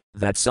claimed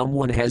that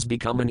someone has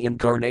become an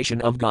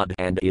incarnation of God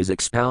and is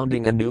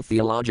expounding a new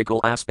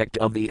theological aspect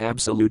of the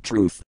absolute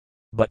truth.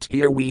 But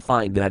here we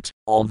find that,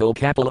 although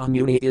Kapila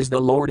Muni is the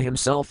Lord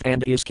himself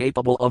and is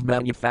capable of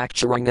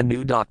manufacturing a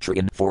new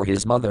doctrine for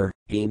his mother,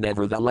 he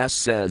nevertheless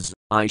says,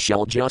 I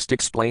shall just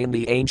explain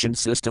the ancient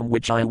system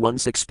which I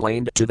once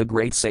explained to the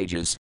great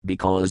sages,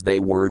 because they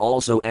were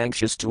also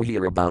anxious to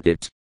hear about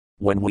it.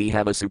 When we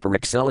have a super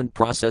excellent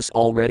process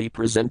already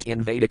present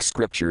in Vedic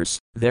scriptures,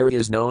 there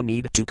is no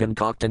need to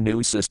concoct a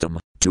new system,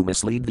 to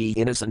mislead the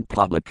innocent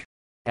public.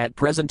 At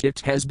present it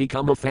has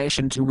become a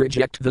fashion to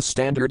reject the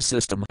standard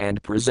system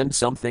and present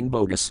something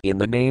bogus in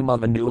the name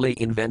of a newly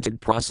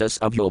invented process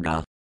of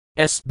yoga.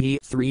 SB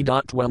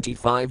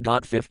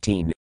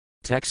 3.25.15.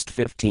 Text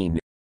 15.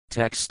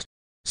 Text.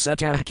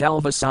 Satah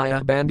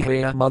kalvasaya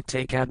bandhaya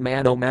mukte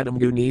katmano madam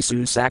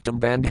gunisu saktam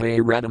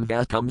bandhaya radam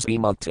vakams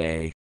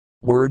mukte.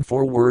 Word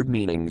for word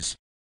meanings.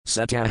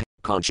 Satah,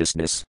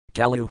 consciousness,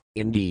 kalu,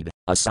 indeed,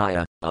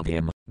 asaya, of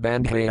him,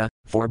 bandhaya,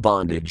 for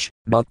bondage,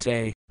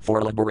 mukte,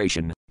 for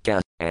liberation, ka,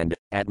 and,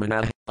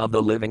 atmana, of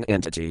the living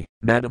entity,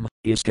 madam,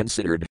 is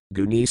considered,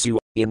 gunisu,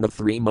 in the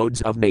three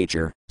modes of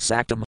nature,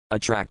 saktam,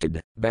 attracted,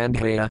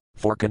 bandhaya,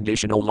 for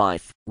conditional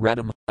life,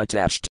 radam,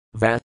 attached,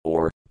 va,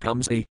 or,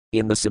 kamsi,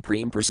 in the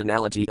Supreme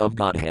Personality of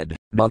Godhead,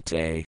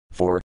 mukte,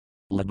 for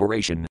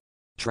liberation.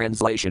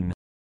 Translation.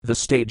 The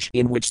stage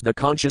in which the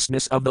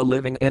consciousness of the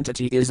living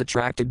entity is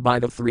attracted by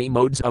the three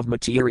modes of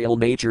material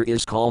nature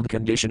is called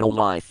conditional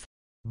life.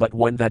 But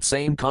when that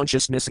same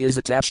consciousness is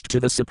attached to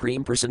the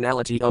Supreme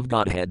Personality of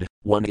Godhead,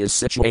 one is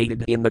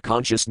situated in the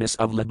consciousness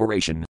of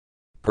liberation.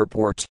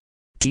 Purport.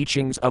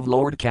 Teachings of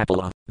Lord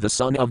Kapila, the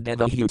son of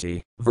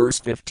Devahuti, verse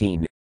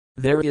 15.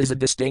 There is a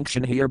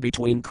distinction here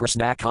between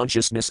Krishna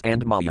consciousness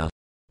and Maya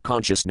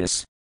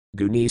consciousness.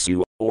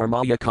 Gunisu, or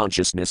Maya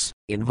consciousness,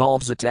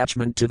 involves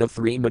attachment to the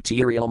three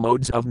material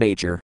modes of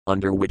nature,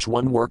 under which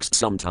one works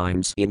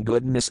sometimes in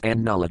goodness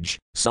and knowledge,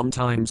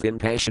 sometimes in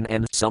passion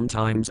and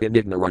sometimes in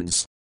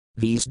ignorance.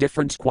 These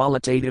different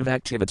qualitative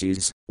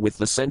activities, with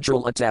the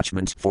central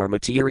attachment for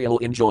material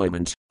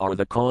enjoyment, are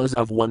the cause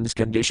of one's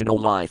conditional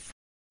life.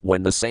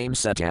 When the same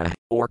Satya,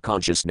 or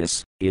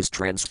consciousness, is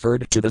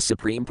transferred to the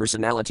Supreme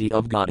Personality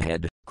of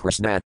Godhead,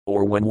 Krishna,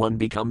 or when one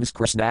becomes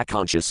Krishna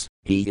conscious,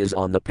 he is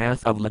on the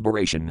path of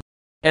liberation.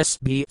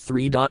 SB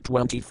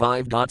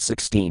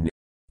 3.25.16.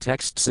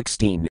 Text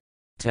 16.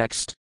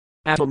 Text.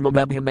 Atom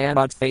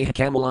mabhimanat fah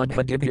kamalad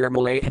hadibhir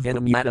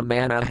malayhavinam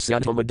yadamanah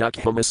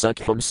sadhamadukhum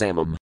asukhum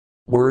samam.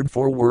 Word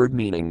for word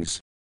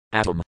meanings.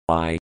 Atom,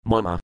 I,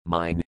 mama,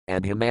 mine,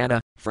 and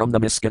himana, from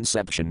the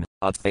misconception,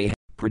 of fah,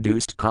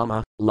 produced,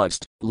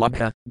 lust,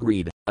 labha,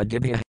 greed,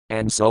 adibha,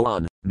 and so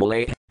on,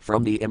 malay,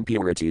 from the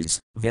impurities,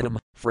 vinam,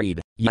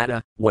 freed,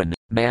 yada, when,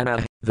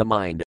 mana, the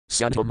mind,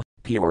 sudham,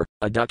 pure,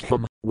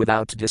 adukham,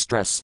 without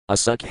distress,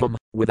 asukham,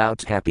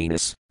 without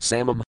happiness,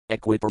 samam,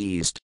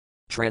 equipoised.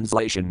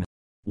 Translation.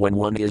 When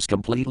one is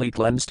completely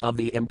cleansed of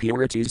the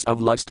impurities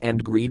of lust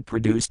and greed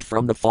produced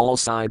from the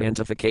false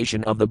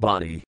identification of the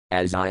body,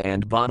 as I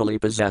and bodily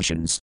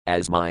possessions,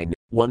 as mine,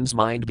 one's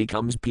mind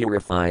becomes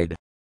purified.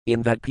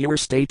 In that pure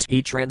state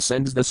he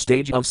transcends the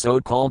stage of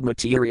so-called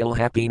material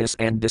happiness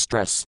and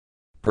distress.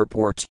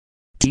 Purport.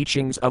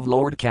 Teachings of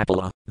Lord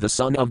Kapila, the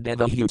son of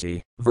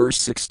Devahuti, verse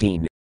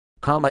 16.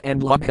 Kama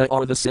and lobha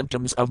are the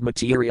symptoms of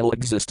material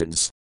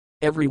existence.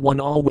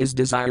 Everyone always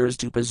desires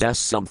to possess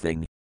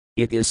something.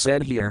 It is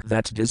said here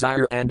that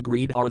desire and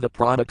greed are the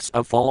products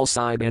of false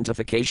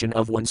identification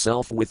of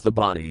oneself with the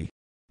body.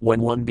 When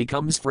one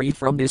becomes free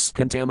from this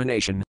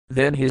contamination,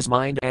 then his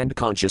mind and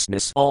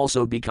consciousness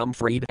also become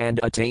freed and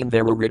attain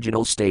their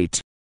original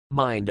state.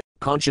 Mind,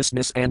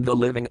 consciousness, and the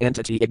living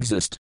entity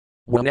exist.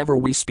 Whenever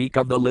we speak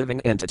of the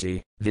living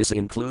entity, this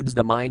includes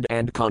the mind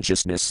and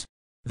consciousness.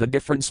 The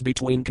difference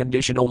between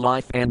conditional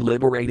life and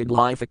liberated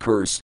life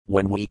occurs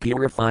when we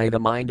purify the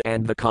mind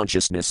and the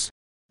consciousness.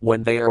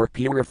 When they are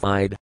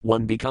purified,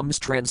 one becomes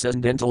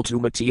transcendental to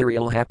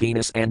material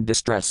happiness and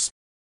distress.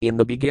 In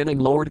the beginning,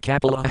 Lord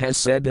Kapila has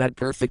said that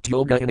perfect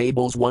yoga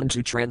enables one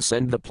to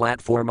transcend the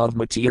platform of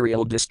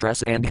material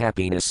distress and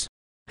happiness.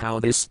 How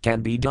this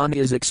can be done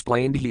is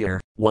explained here.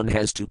 One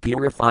has to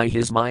purify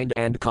his mind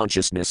and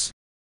consciousness.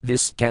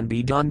 This can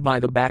be done by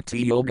the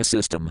Bhakti Yoga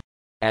system.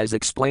 As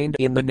explained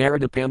in the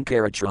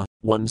Naradapankaratra,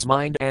 one's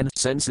mind and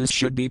senses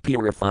should be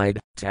purified.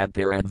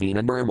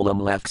 Tadparadvina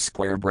Nirmalam left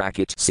square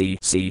bracket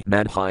CC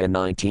Madhya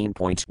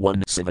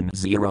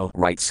 19.170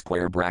 right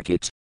square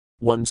bracket.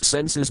 One's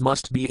senses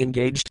must be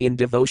engaged in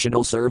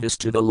devotional service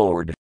to the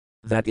Lord.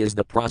 That is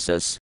the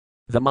process.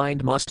 The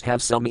mind must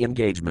have some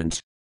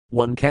engagement.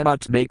 One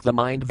cannot make the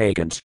mind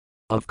vacant.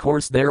 Of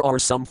course, there are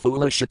some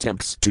foolish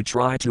attempts to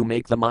try to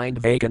make the mind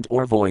vacant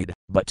or void,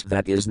 but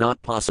that is not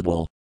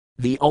possible.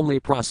 The only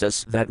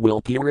process that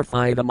will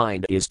purify the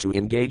mind is to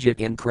engage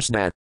it in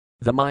Krishna.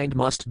 The mind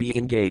must be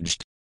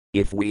engaged.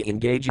 If we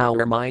engage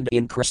our mind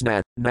in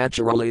Krishna,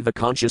 naturally the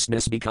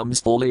consciousness becomes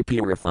fully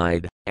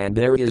purified, and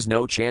there is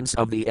no chance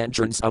of the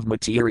entrance of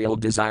material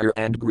desire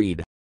and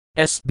greed.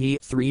 SB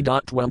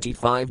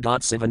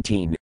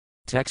 3.25.17.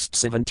 Text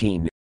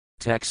 17.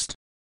 Text.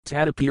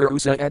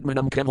 Tadapirusa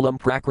etmanam kevalam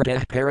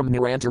prakritah param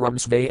nirantaram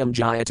svayam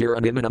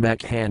jayatiranimam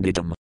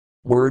akhandidam.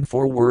 Word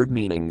for word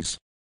meanings.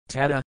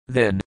 Tada,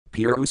 then,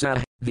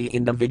 Purusa, the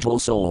individual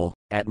soul,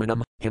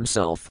 Atmanam,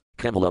 himself,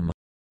 Kevalam,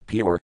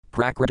 pure,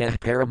 Prakritah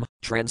Param,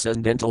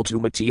 transcendental to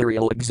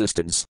material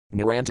existence,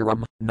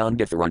 Nirantaram,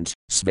 non-different,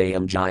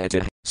 Svayam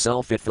Jayata,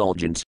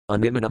 self-effulgent,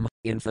 Animanam,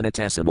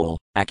 infinitesimal,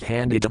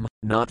 Akhandidam,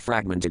 not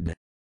fragmented.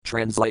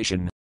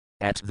 Translation.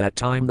 At that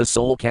time the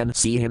soul can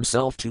see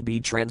himself to be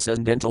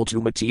transcendental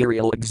to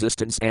material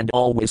existence and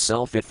always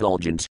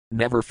self-effulgent,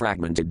 never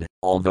fragmented,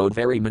 although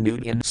very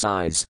minute in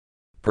size.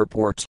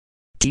 Purport.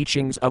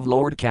 Teachings of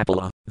Lord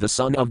Kapila, the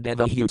son of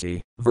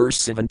Devahuti, verse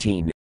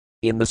 17.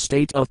 In the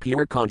state of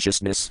pure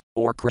consciousness,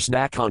 or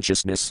Krishna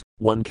consciousness,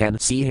 one can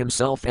see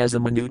himself as a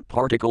minute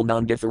particle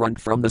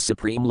non-different from the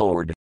Supreme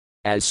Lord.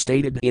 As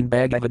stated in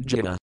Bhagavad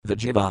Gita, the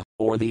jiva,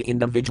 or the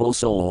individual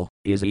soul,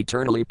 is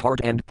eternally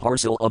part and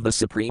parcel of the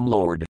Supreme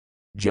Lord.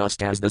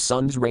 Just as the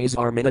sun's rays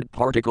are minute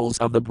particles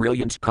of the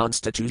brilliant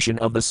constitution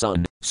of the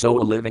sun, so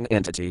a living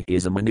entity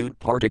is a minute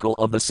particle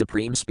of the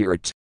Supreme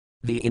Spirit.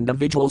 The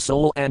individual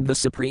soul and the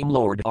Supreme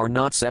Lord are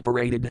not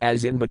separated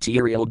as in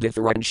material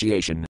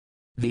differentiation.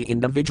 The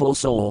individual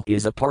soul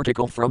is a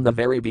particle from the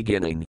very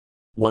beginning.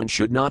 One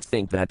should not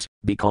think that,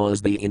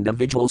 because the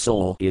individual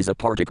soul is a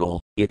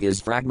particle, it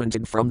is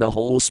fragmented from the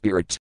whole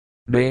spirit.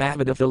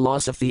 Mayavada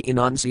philosophy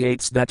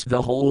enunciates that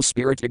the whole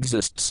spirit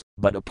exists,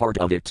 but a part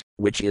of it,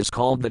 which is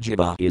called the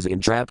jiva, is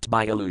entrapped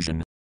by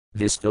illusion.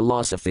 This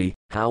philosophy,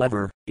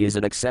 however, is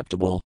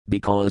unacceptable,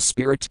 because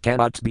spirit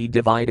cannot be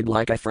divided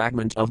like a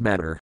fragment of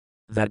matter.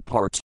 That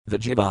part, the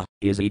jiva,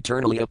 is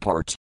eternally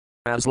apart.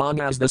 As long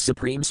as the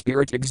Supreme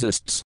Spirit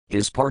exists,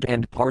 his part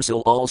and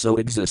parcel also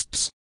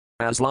exists.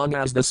 As long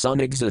as the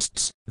sun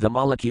exists, the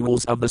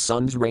molecules of the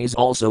sun's rays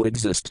also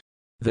exist.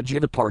 The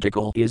jiva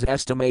particle is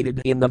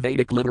estimated in the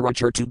Vedic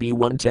literature to be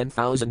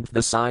 1/10,000th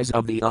the size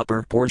of the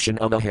upper portion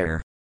of a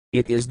hair.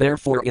 It is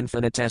therefore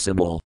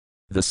infinitesimal.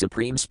 The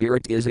Supreme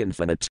Spirit is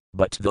infinite,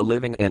 but the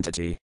living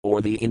entity,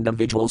 or the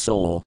individual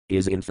soul,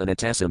 is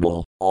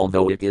infinitesimal,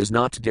 although it is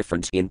not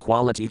different in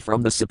quality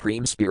from the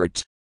Supreme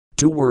Spirit.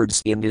 Two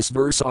words in this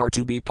verse are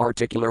to be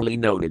particularly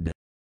noted.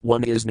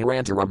 One is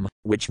nirantaram,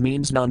 which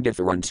means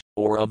non-different,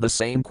 or of the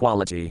same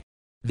quality.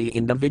 The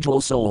individual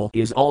soul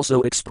is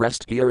also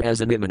expressed here as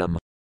animanam.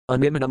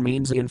 Animanam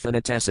means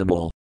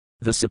infinitesimal.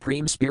 The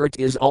Supreme Spirit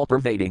is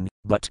all-pervading,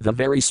 but the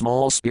very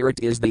small spirit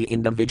is the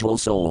individual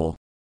soul.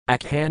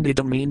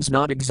 Akhandita means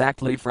not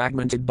exactly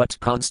fragmented but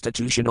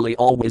constitutionally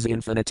always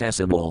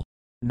infinitesimal.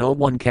 No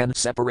one can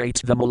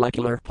separate the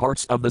molecular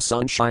parts of the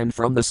sunshine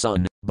from the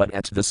sun, but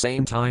at the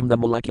same time the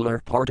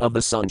molecular part of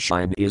the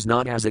sunshine is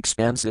not as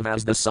expansive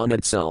as the sun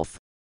itself.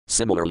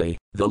 Similarly,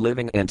 the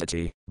living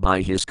entity,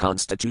 by his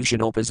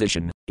constitutional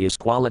position, is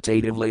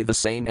qualitatively the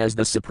same as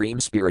the Supreme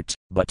Spirit,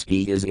 but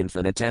he is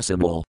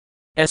infinitesimal.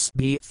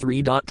 SB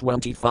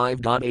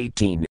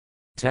 3.25.18.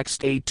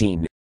 Text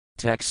 18.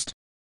 Text.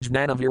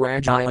 Jnana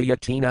virajaya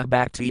yatina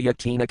bhakti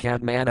yatina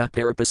kadmana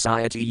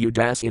parapasayati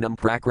udasinam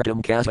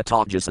prakritam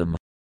kasatokjasam.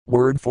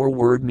 Word for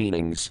word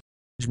meanings.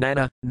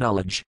 jnana,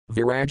 knowledge,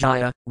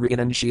 virajaya,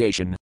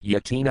 renunciation,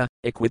 yakina,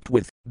 equipped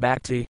with,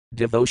 bhakti,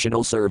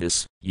 devotional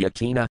service,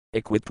 yakina,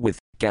 equipped with,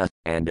 ka,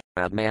 and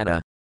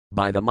atmana.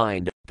 By the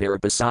mind,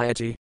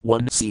 parapasayati,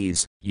 one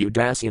sees,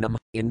 udasinam,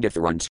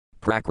 indifferent,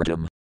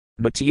 prakritam,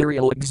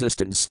 material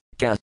existence,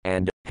 ka,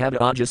 and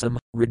hadajasam,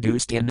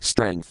 reduced in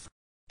strength.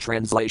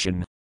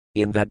 Translation.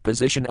 In that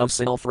position of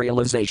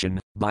self-realization,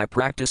 by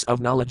practice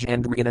of knowledge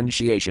and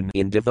renunciation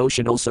in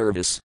devotional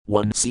service,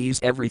 one sees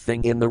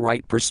everything in the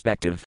right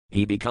perspective,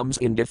 he becomes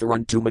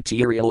indifferent to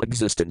material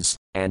existence,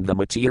 and the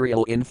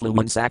material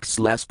influence acts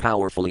less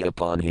powerfully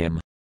upon him.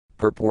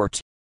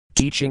 Purport.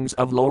 Teachings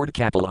of Lord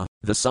Kapila,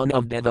 the son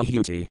of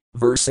Devahuti,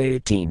 verse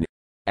 18.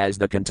 As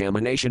the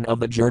contamination of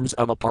the germs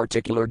of a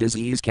particular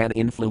disease can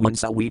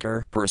influence a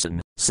weaker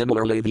person,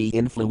 similarly the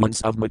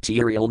influence of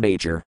material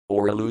nature,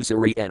 or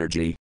illusory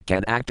energy,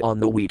 can act on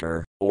the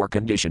weaker, or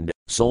conditioned,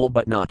 soul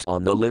but not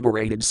on the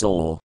liberated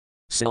soul.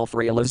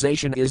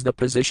 Self-realization is the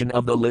position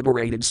of the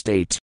liberated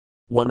state.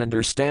 One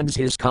understands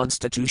his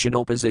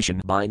constitutional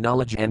position by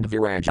knowledge and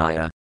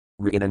virajaya.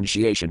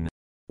 Renunciation.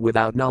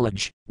 Without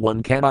knowledge,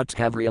 one cannot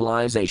have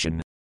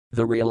realization.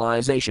 The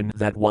realization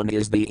that one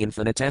is the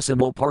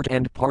infinitesimal part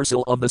and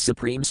parcel of the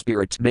Supreme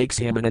Spirit makes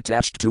him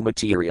unattached to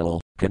material,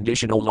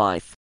 conditional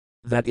life.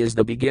 That is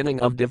the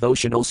beginning of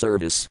devotional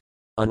service.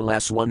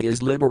 Unless one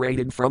is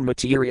liberated from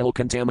material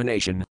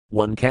contamination,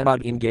 one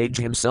cannot engage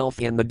himself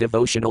in the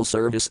devotional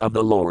service of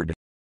the Lord.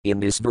 In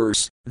this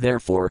verse,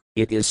 therefore,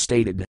 it is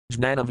stated,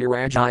 jnana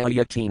virajaya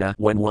yakina,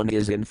 when one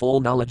is in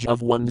full knowledge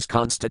of one's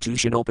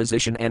constitutional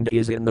position and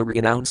is in the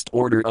renounced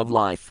order of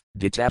life,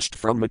 detached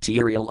from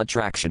material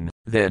attraction,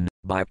 then,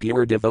 by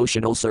pure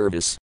devotional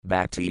service,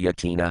 bhakti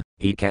yakina,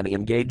 he can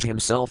engage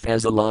himself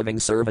as a loving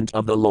servant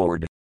of the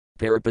Lord.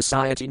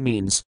 Parapasayati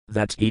means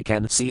that he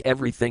can see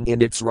everything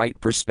in its right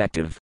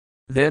perspective.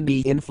 Then the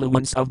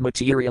influence of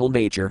material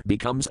nature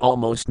becomes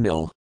almost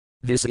nil.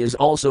 This is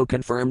also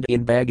confirmed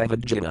in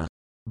Bhagavad Gita.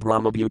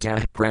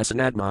 Brahmabhuta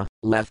Prasanatma,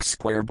 left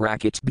square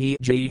bracket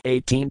BG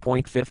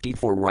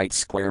 18.54 right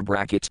square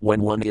bracket.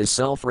 When one is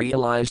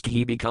self-realized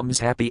he becomes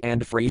happy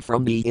and free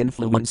from the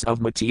influence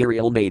of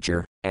material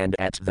nature, and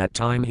at that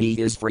time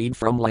he is freed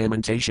from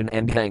lamentation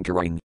and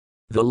hankering.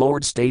 The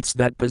Lord states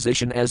that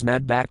position as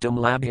Madbhaktam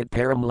Labhit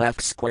Param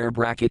left square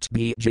bracket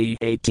BG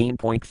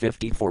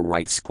 18.54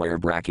 right square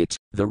bracket,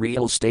 the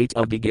real state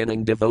of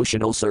beginning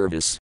devotional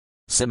service.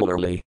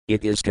 Similarly,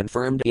 it is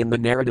confirmed in the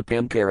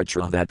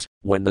Naradapankaratra that,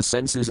 when the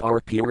senses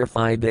are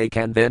purified they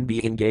can then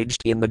be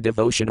engaged in the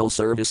devotional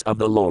service of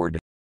the Lord.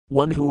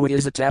 One who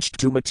is attached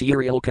to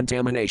material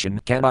contamination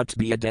cannot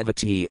be a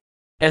devotee.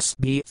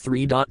 SB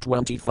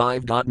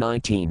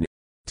 3.25.19.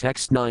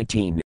 Text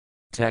 19.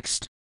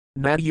 Text.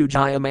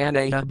 Madhujaya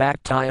manaya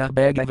bhaktaya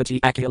bhagavati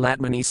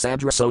akilatmani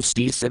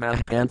sadrasosti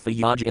simah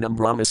panthayajinam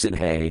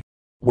brahmasinhe.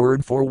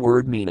 Word for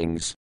word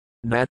meanings.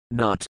 Not,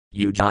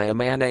 ujaya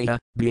manaya,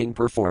 being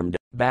performed,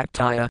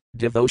 bhaktaya,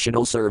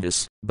 devotional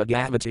service,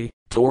 bhagavati,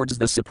 towards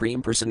the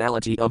Supreme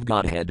Personality of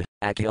Godhead,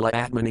 akila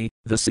atmani,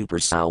 the super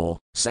soul,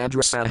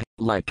 sadrasah,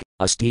 like,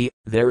 asti,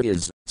 there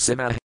is,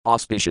 simah,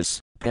 auspicious,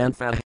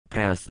 pantha,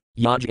 path,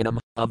 yajinam,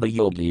 of the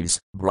yogis,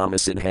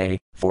 brahmasinhe,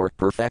 for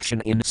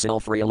perfection in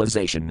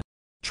self-realization.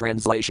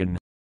 Translation.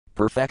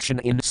 Perfection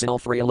in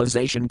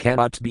self-realization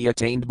cannot be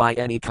attained by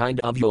any kind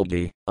of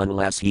yogi,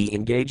 unless he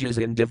engages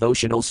in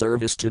devotional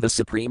service to the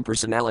Supreme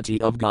Personality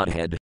of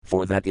Godhead,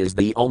 for that is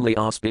the only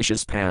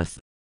auspicious path.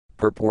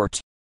 Purport.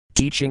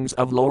 Teachings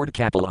of Lord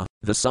Kapila,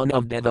 the son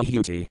of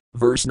Devahuti,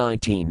 verse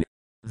 19.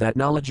 That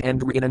knowledge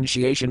and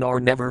renunciation are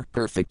never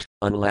perfect,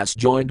 unless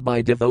joined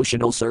by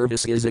devotional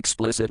service is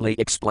explicitly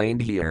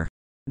explained here.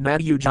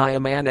 Madhujaya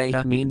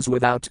manaya means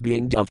without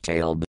being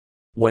dovetailed.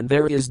 When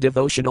there is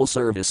devotional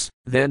service,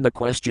 then the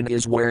question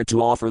is where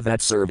to offer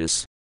that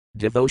service.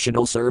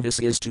 Devotional service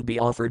is to be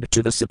offered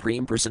to the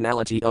Supreme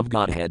Personality of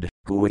Godhead,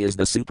 who is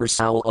the super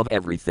soul of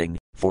everything,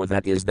 for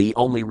that is the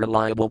only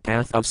reliable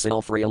path of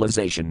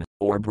self-realization,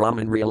 or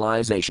Brahman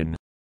realization.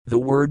 The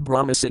word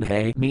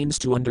Brahmasinhe means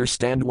to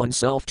understand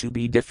oneself to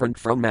be different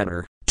from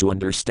matter, to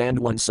understand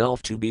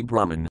oneself to be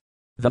Brahman.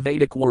 The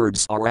Vedic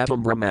words are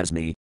Atam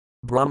Brahmasmi.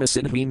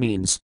 Brahmasinhi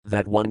means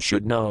that one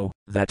should know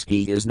that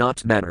he is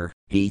not matter,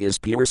 he is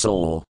pure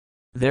soul.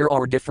 There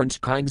are different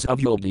kinds of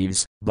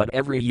yogis, but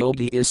every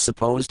yogi is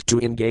supposed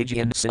to engage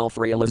in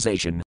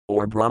self-realization,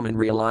 or Brahman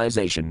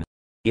realization.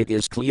 It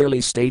is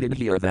clearly stated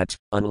here that,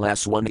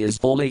 unless one is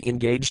fully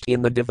engaged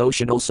in the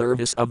devotional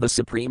service of the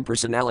Supreme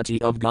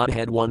Personality of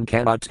Godhead, one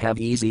cannot have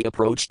easy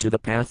approach to the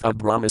path of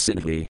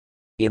Brahmasinhi.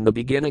 In the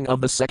beginning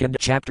of the second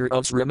chapter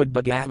of Srimad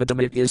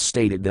Bhagavatam it is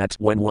stated that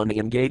when one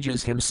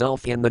engages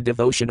himself in the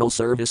devotional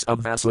service of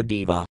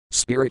Vasudeva,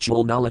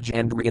 spiritual knowledge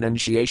and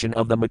renunciation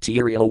of the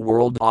material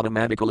world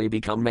automatically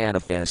become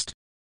manifest.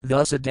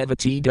 Thus a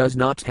devotee does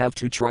not have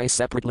to try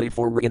separately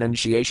for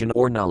renunciation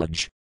or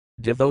knowledge.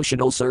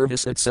 Devotional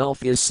service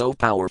itself is so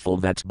powerful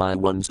that by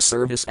one's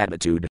service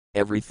attitude,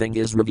 everything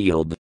is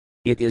revealed.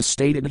 It is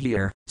stated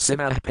here,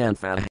 Simah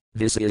Pantha,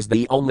 this is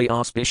the only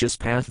auspicious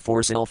path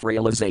for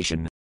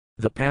self-realization.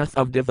 The path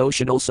of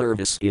devotional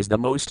service is the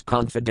most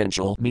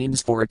confidential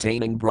means for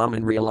attaining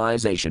Brahman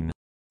realization.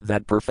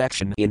 That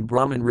perfection in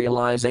Brahman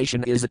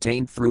realization is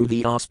attained through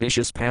the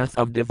auspicious path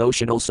of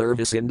devotional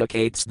service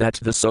indicates that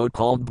the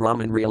so-called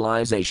Brahman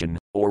realization,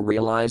 or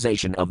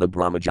realization of the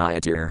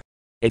Brahmajayatir,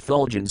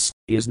 effulgence,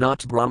 is not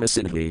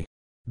Brahmasiddhi.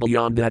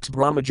 Beyond that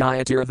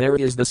Brahmajayatir there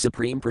is the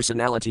Supreme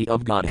Personality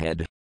of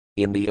Godhead.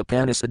 In the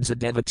Upanishads a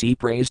devotee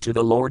prays to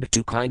the Lord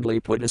to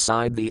kindly put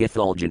aside the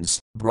effulgence,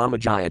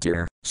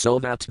 Brahmajayatir, so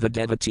that the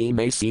devotee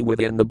may see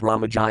within the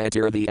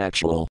Brahmajayatir the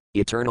actual,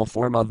 eternal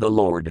form of the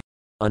Lord.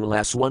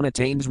 Unless one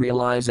attains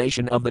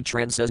realization of the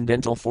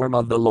transcendental form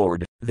of the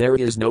Lord, there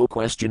is no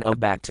question of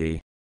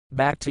bhakti.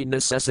 Bhakti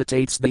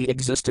necessitates the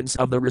existence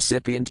of the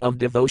recipient of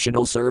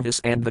devotional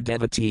service and the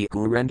devotee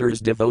who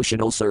renders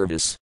devotional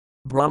service.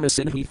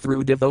 Brahmasiddhi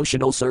through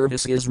devotional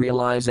service is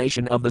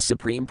realization of the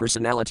Supreme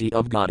Personality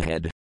of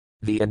Godhead.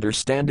 The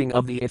understanding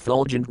of the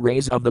effulgent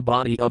rays of the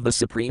body of the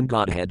Supreme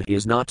Godhead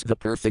is not the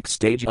perfect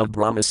stage of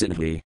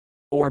Brahmasiddhi,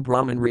 or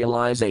Brahman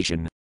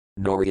realization.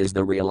 Nor is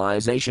the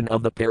realization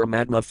of the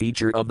Paramatma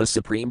feature of the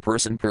Supreme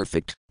Person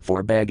perfect,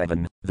 for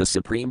Bhagavan, the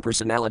Supreme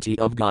Personality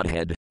of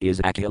Godhead,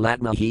 is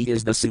Akhilatma, he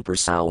is the Super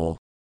Soul.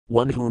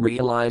 One who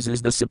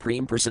realizes the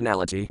Supreme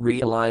Personality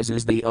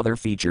realizes the other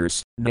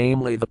features,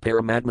 namely the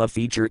Paramatma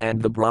feature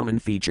and the Brahman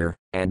feature,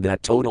 and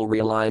that total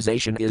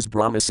realization is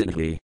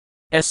Brahmasiddhi.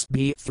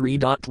 SB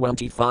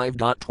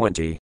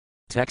 3.25.20.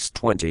 Text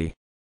 20.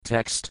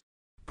 Text.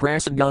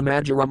 Prasangam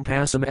ajaram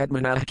pasam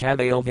atmanah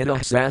kaveo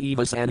vidah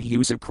sahivas and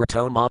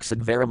usakrato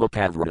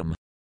moxadvaram.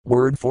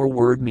 Word for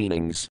word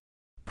meanings.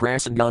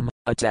 Prasangam,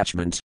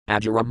 attachment,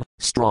 ajaram,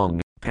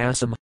 strong,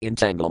 pasam,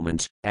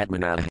 entanglement,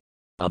 atmanah,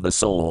 of the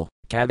soul,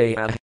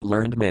 kavaya,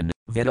 learned men,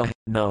 vidah,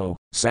 know,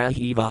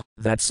 sahiva,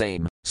 that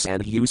same,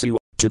 sandhusu,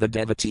 to the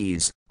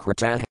devotees,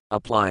 krata,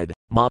 applied,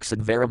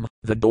 moxadvaram,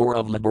 the door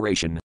of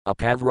liberation,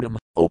 apavram,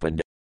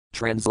 opened.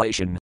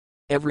 Translation.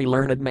 Every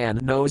learned man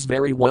knows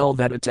very well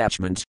that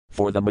attachment,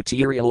 for the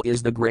material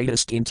is the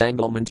greatest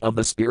entanglement of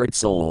the spirit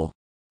soul.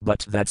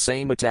 But that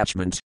same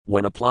attachment,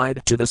 when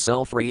applied to the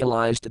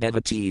self-realized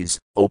devotees,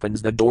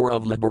 opens the door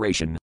of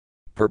liberation.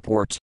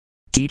 Purport.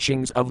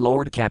 Teachings of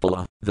Lord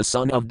Kapila, the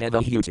son of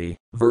Devahuti,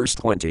 verse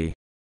 20.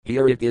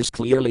 Here it is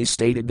clearly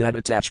stated that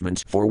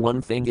attachment for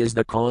one thing is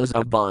the cause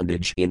of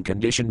bondage in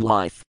conditioned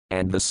life,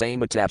 and the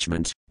same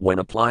attachment, when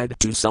applied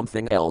to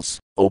something else,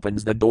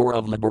 opens the door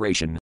of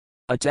liberation.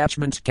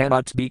 Attachment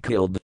cannot be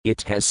killed,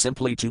 it has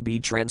simply to be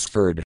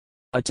transferred.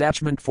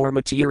 Attachment for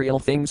material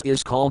things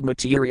is called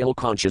material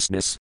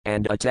consciousness,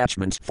 and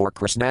attachment for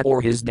Krishna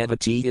or his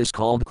devotee is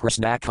called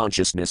Krishna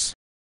consciousness.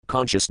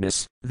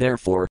 Consciousness,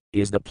 therefore,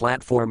 is the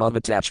platform of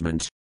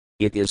attachment.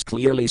 It is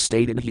clearly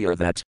stated here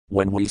that,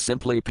 when we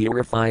simply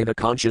purify the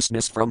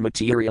consciousness from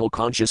material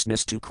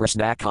consciousness to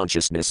Krishna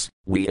consciousness,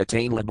 we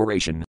attain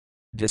liberation.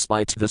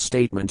 Despite the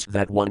statement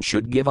that one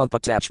should give up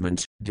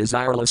attachment,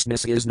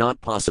 desirelessness is not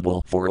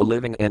possible for a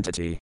living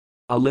entity.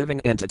 A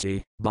living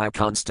entity, by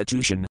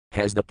constitution,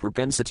 has the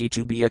propensity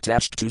to be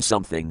attached to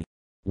something.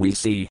 We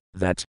see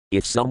that,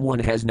 if someone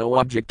has no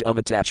object of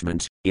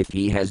attachment, if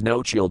he has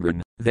no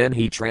children, then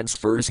he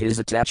transfers his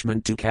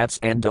attachment to cats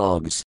and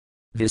dogs.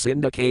 This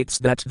indicates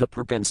that the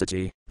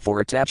propensity for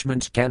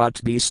attachment cannot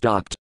be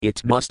stopped,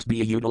 it must be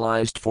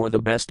utilized for the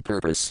best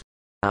purpose.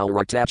 Our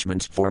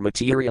attachment for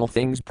material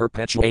things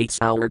perpetuates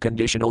our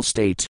conditional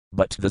state,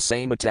 but the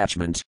same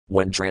attachment,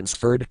 when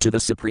transferred to the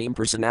Supreme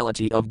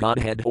Personality of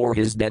Godhead or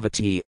his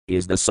devotee,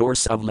 is the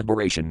source of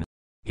liberation.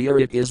 Here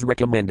it is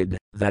recommended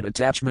that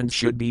attachment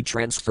should be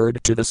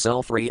transferred to the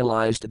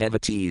self-realized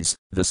devotees,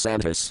 the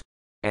sadhus.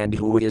 And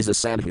who is a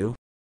sadhu?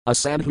 A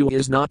sadhu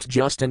is not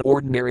just an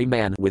ordinary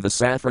man with a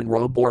saffron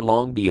robe or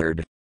long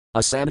beard.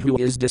 A sadhu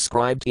is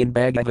described in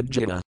Bhagavad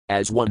Gita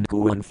as one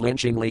who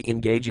unflinchingly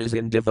engages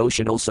in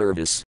devotional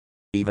service.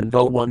 Even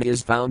though one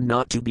is found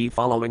not to be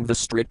following the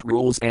strict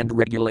rules and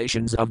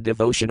regulations of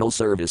devotional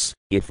service,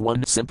 if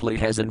one simply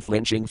has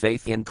unflinching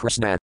faith in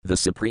Krishna, the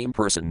Supreme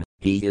Person,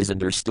 he is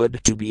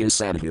understood to be a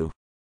sadhu.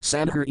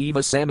 Sadhu eva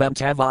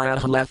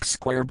samamtavaya left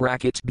square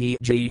bracket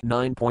BG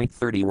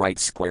 9.30 right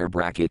square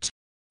bracket.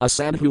 A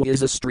sadhu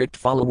is a strict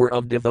follower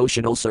of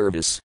devotional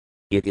service.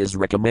 It is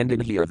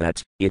recommended here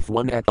that, if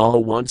one at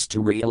all wants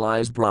to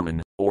realize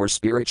Brahman, or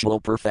spiritual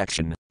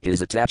perfection,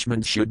 his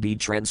attachment should be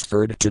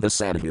transferred to the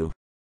sadhu,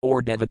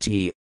 or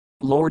devotee.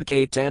 Lord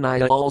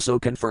Caitanya also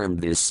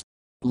confirmed this.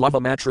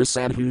 Lavamatra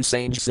sadhu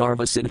sanj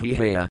sarva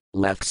siddhihaya,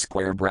 left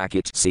square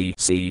bracket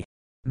CC.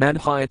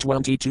 Madhya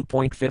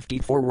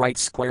 22.54 right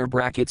square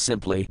bracket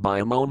simply by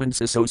a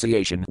moment's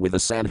association with a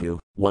sadhu,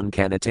 one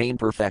can attain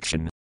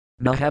perfection.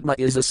 Mahatma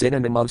is a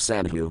synonym of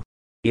sadhu.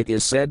 It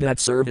is said that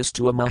service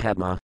to a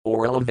Mahatma,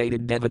 or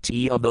elevated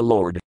devotee of the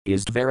Lord,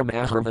 is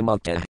Dvaramahar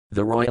Vimukta,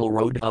 the royal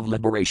road of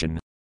liberation.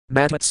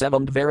 Matat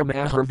Sevam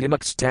Dvaramahar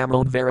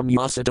Vimukstamod Varam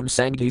Yasadam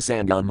Sanghi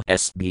Sangam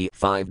SB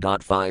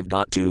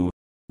 5.5.2.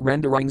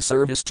 Rendering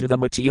service to the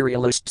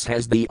materialists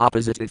has the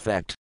opposite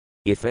effect.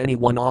 If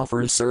anyone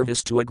offers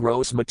service to a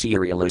gross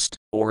materialist,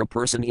 or a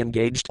person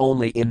engaged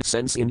only in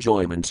sense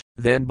enjoyment,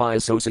 then by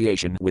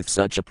association with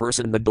such a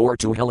person the door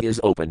to hell is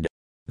opened.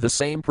 The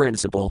same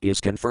principle is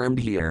confirmed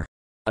here.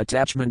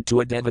 Attachment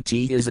to a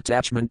devotee is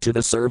attachment to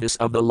the service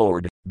of the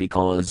Lord,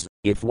 because,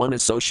 if one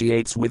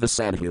associates with a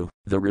sadhu,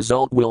 the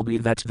result will be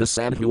that the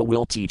sadhu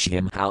will teach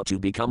him how to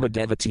become a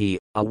devotee,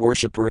 a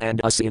worshipper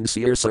and a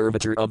sincere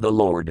servitor of the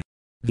Lord.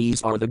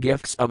 These are the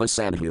gifts of a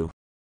sadhu.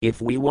 If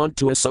we want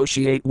to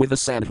associate with a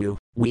sadhu,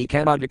 we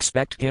cannot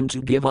expect him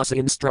to give us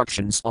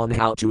instructions on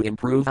how to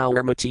improve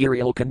our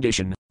material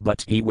condition,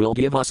 but he will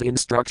give us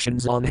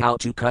instructions on how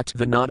to cut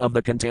the knot of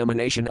the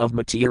contamination of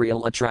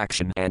material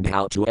attraction and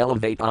how to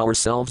elevate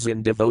ourselves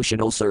in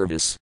devotional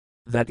service.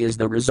 That is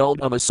the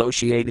result of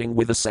associating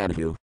with a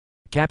sadhu.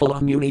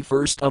 Kapila Muni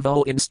first of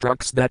all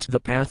instructs that the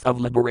path of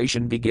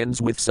liberation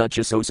begins with such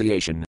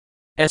association.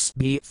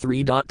 SB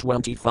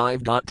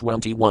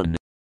 3.25.21.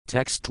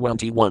 Text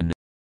 21.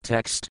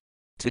 Text.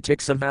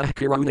 Titiksavah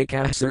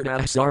Kironikah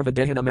Sirdah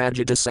Sarvadehanam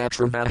Ajita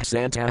Satravah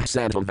Santah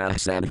Santavah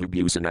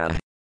Sanhubusanah.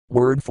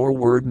 Word for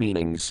word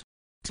meanings.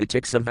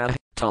 Titiksavah,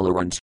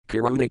 tolerant,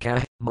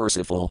 Kironikah,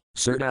 merciful,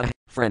 Sirdah,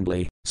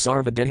 friendly,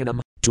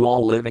 Sarvadehanam, to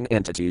all living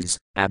entities,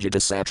 Ajita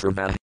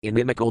Satravah,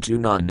 inimical to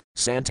none,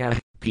 Santah,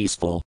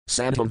 peaceful,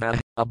 Santavah,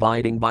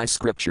 abiding by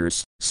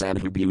scriptures,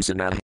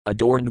 Sanhubusanah,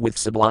 adorned with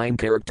sublime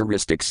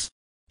characteristics.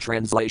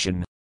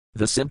 Translation.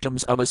 The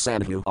symptoms of a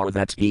sadhu are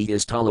that he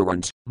is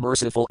tolerant,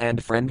 merciful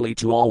and friendly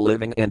to all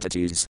living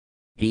entities.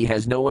 He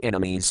has no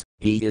enemies,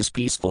 he is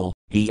peaceful,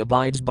 he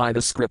abides by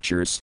the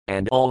scriptures,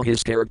 and all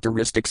his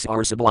characteristics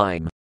are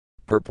sublime.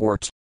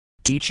 Purport.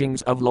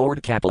 Teachings of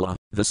Lord Kapila,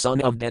 the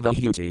son of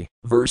Devahuti,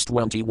 verse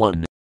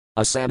 21.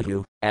 A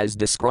sadhu, as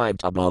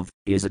described above,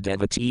 is a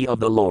devotee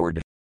of the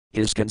Lord.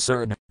 His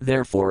concern,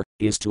 therefore,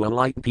 is to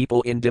enlighten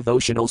people in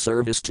devotional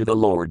service to the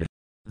Lord.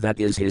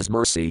 That is his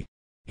mercy.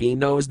 He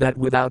knows that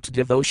without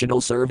devotional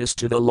service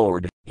to the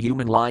Lord,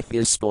 human life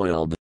is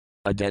spoiled.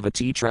 A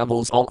devotee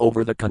travels all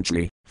over the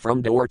country,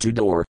 from door to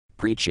door,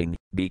 preaching,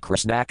 be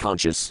Krishna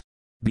conscious.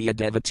 Be a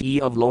devotee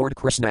of Lord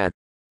Krishna.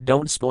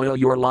 Don't spoil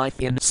your life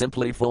in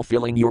simply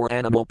fulfilling your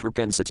animal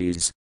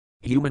propensities.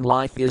 Human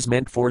life is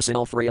meant for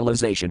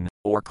self-realization,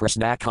 or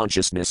Krishna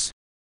consciousness.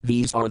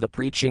 These are the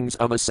preachings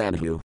of a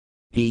sadhu.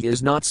 He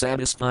is not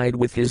satisfied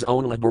with his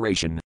own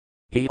liberation.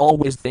 He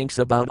always thinks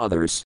about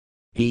others.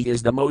 He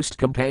is the most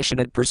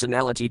compassionate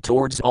personality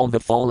towards all the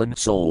fallen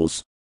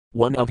souls.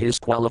 One of his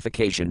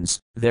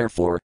qualifications,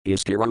 therefore,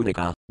 is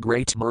Kironika,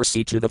 great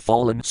mercy to the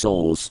fallen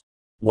souls.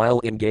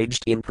 While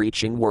engaged in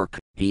preaching work,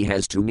 he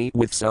has to meet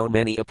with so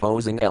many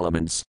opposing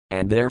elements,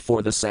 and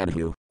therefore the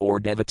sadhu, or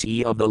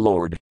devotee of the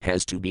Lord,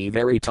 has to be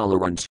very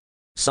tolerant.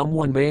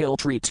 Someone may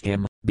ill-treat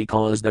him,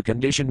 because the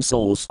conditioned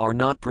souls are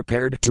not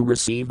prepared to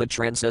receive the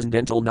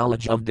transcendental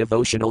knowledge of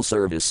devotional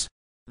service.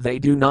 They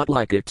do not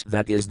like it,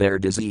 that is their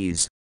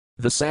disease.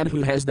 The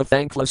sadhu has the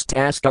thankless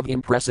task of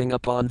impressing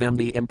upon them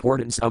the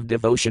importance of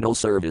devotional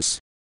service.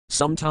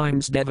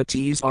 Sometimes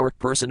devotees are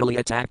personally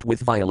attacked with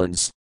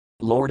violence.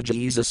 Lord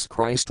Jesus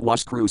Christ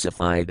was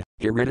crucified,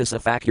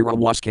 Hiridasafakura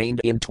was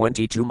caned in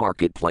 22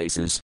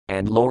 marketplaces,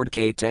 and Lord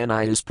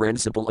Caitanya's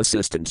principal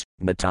assistant,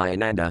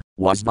 Nityananda,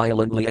 was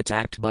violently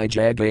attacked by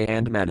Jagai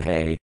and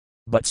Madhe.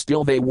 But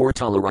still they were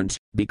tolerant,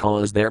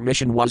 because their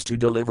mission was to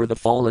deliver the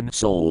fallen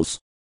souls.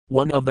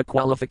 One of the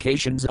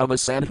qualifications of a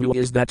sadhu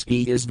is that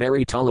he is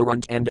very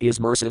tolerant and is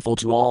merciful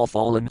to all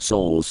fallen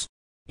souls.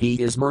 He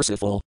is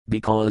merciful,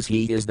 because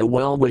he is the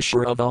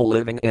well-wisher of all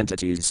living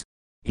entities.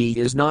 He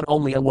is not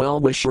only a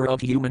well-wisher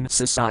of human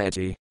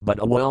society,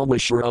 but a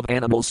well-wisher of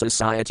animal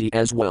society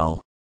as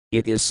well.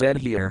 It is said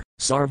here,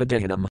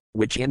 Sarvadehanam,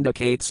 which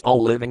indicates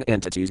all living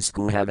entities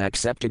who have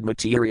accepted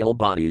material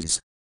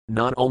bodies.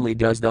 Not only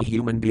does the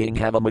human being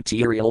have a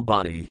material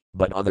body,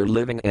 but other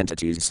living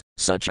entities,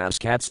 such as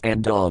cats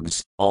and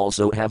dogs,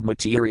 also have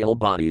material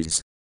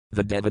bodies.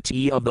 The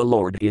devotee of the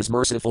Lord is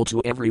merciful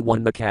to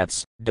everyone, the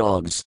cats,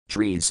 dogs,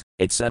 trees,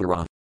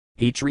 etc.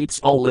 He treats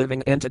all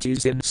living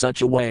entities in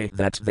such a way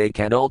that they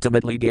can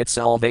ultimately get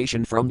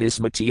salvation from this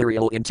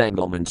material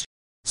entanglement.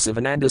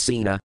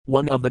 Sivanandasena,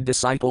 one of the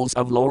disciples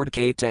of Lord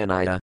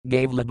Caitanya,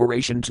 gave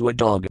liberation to a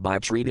dog by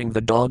treating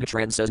the dog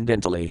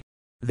transcendentally.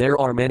 There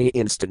are many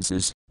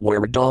instances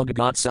where a dog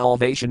got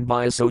salvation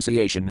by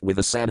association with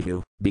a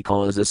sadhu,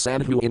 because a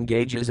sadhu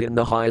engages in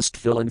the highest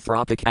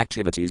philanthropic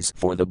activities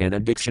for the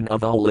benediction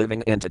of all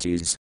living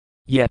entities.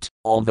 Yet,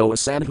 although a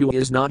sadhu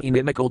is not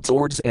inimical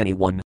towards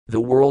anyone,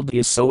 the world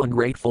is so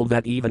ungrateful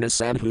that even a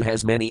sadhu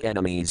has many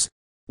enemies.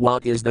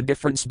 What is the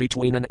difference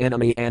between an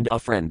enemy and a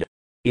friend?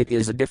 It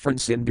is a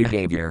difference in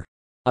behavior.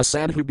 A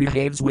sadhu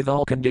behaves with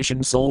all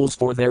conditioned souls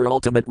for their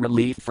ultimate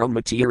relief from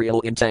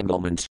material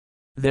entanglement.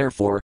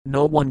 Therefore,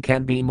 no one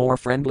can be more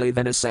friendly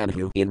than a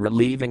sadhu in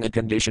relieving a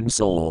conditioned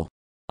soul.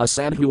 A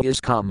sadhu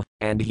is calm,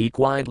 and he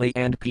quietly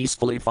and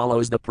peacefully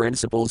follows the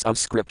principles of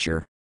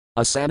scripture.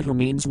 A sadhu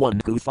means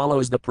one who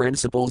follows the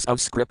principles of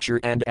scripture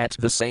and at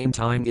the same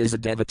time is a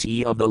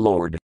devotee of the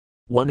Lord.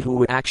 One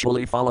who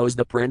actually follows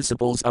the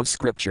principles of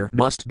scripture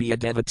must be a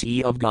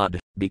devotee of God,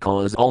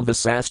 because all the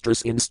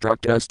sastras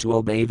instruct us to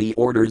obey the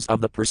orders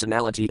of the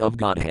personality of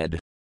Godhead.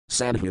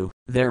 Sadhu,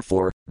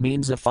 therefore,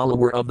 means a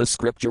follower of the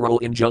scriptural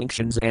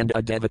injunctions and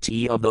a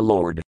devotee of the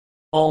Lord.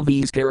 All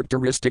these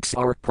characteristics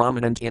are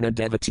prominent in a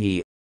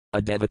devotee.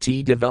 A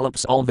devotee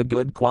develops all the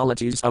good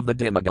qualities of the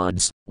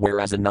demigods,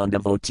 whereas a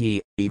non-devotee,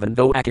 even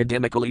though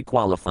academically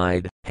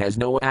qualified, has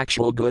no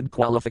actual good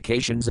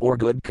qualifications or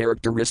good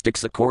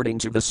characteristics according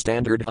to the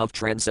standard of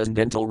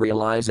transcendental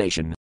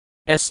realization.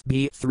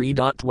 SB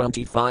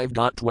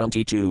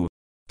 3.25.22.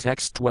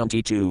 Text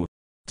 22.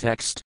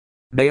 Text.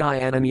 May I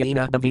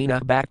ananyena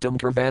navina bhaktam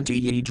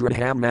kurvanti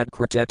yidradham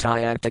madkrita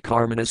tyakta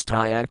karmanas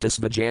tyaktas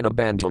vajana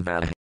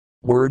bandhava.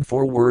 Word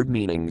for word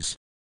meanings.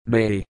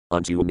 May,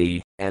 unto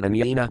me,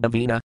 ananyena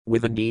navina,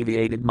 with a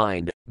deviated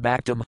mind,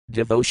 bhaktam,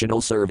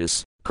 devotional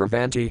service,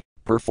 kurvanti,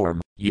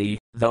 perform, ye,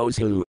 those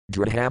who,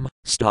 dradham,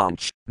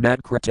 staunch,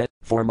 madkrita,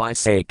 for my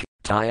sake,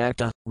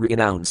 tyakta,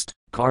 renounced,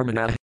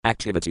 karmana,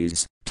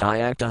 activities,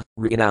 tyakta,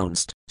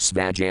 renounced,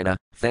 svajana,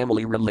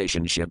 family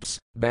relationships,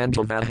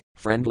 bandhava,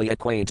 friendly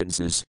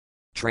acquaintances.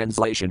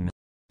 Translation.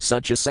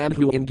 Such a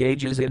sadhu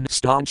engages in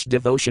staunch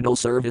devotional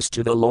service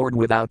to the Lord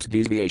without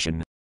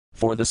deviation.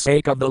 For the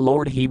sake of the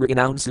Lord he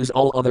renounces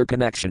all other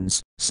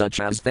connections, such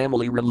as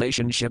family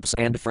relationships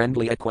and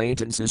friendly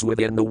acquaintances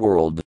within the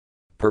world.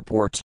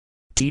 Purport.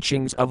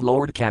 Teachings of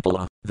Lord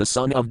Kapila, the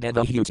son of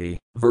Devahuti,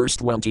 verse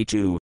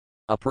 22.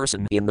 A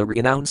person in the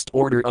renounced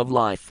order of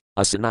life,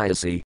 a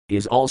sannyasi,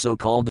 is also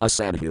called a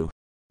sadhu.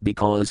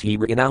 Because he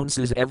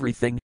renounces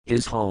everything,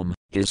 his home,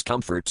 his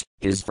comfort,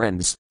 his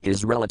friends,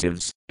 his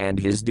relatives, and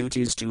his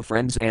duties to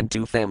friends and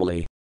to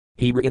family.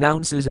 He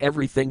renounces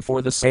everything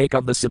for the sake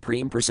of the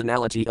Supreme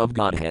Personality of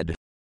Godhead.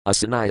 A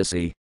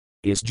sannyasi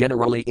is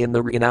generally in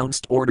the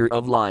renounced order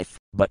of life,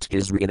 but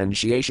his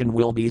renunciation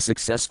will be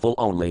successful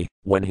only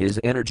when his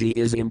energy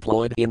is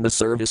employed in the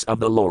service of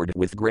the Lord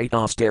with great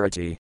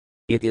austerity.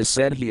 It is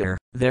said here,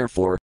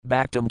 therefore,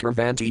 bhaktam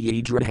kurvanti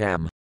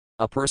yidradham.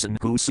 A person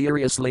who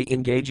seriously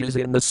engages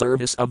in the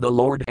service of the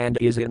Lord and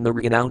is in the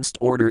renounced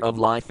order of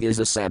life is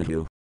a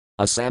sadhu.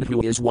 A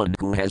sadhu is one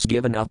who has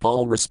given up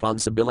all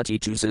responsibility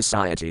to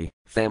society,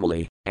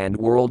 family, and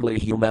worldly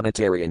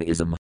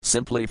humanitarianism,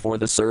 simply for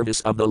the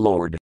service of the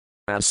Lord.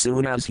 As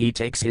soon as he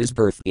takes his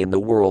birth in the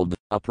world,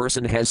 a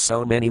person has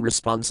so many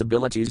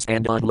responsibilities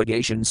and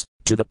obligations,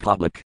 to the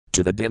public,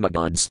 to the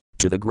demigods,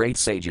 to the great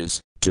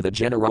sages, to the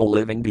general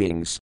living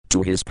beings,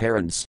 to his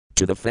parents,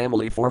 to the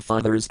family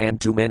forefathers and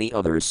to many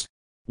others.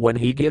 When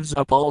he gives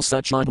up all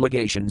such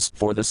obligations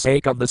for the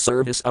sake of the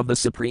service of the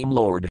Supreme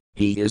Lord,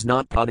 he is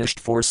not punished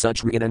for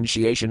such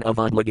renunciation of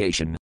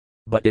obligation.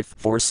 But if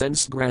for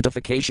sense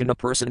gratification a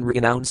person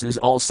renounces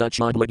all such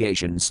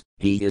obligations,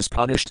 he is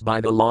punished by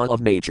the law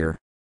of nature.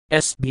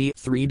 SB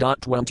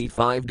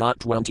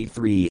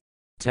 3.25.23.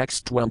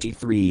 Text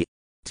 23.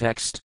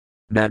 Text.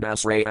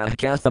 Madasraya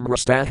katham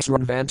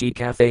rastahsranvanti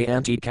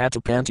kathayanti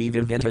katapanti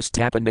vivintas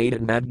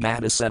tapanadan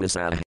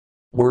madmadasadasa.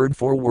 Word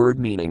for word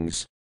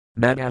meanings.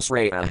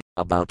 Madasraya,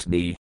 about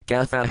me,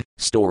 katha,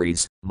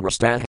 stories,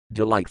 mrastah,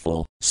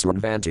 delightful,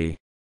 sranvanti.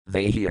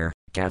 They hear,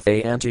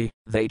 kathayanti,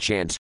 they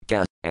chant,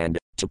 kath, and,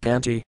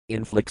 tapanti,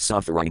 inflict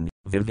suffering,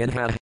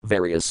 vivinha,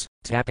 various,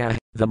 taka,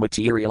 the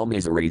material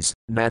miseries,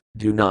 nat,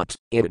 do not,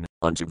 in,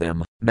 unto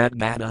them,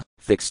 madmada,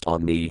 fixed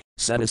on me,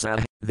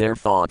 sadasa, their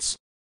thoughts.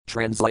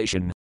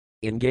 Translation.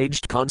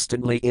 Engaged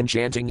constantly in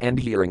chanting and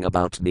hearing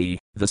about me,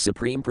 the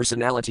Supreme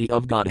Personality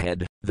of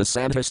Godhead, the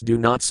sadhus do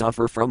not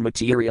suffer from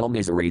material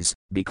miseries,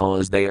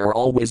 because they are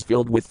always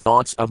filled with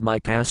thoughts of my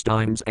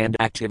pastimes and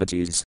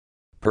activities.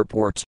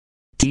 Purport.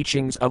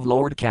 Teachings of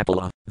Lord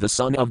Kapila, the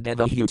son of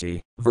Devahuti,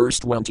 verse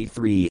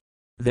 23.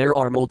 There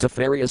are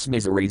multifarious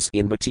miseries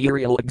in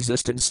material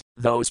existence,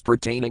 those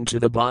pertaining to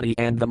the body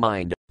and the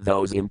mind,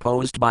 those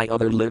imposed by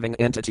other living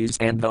entities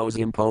and those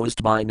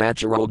imposed by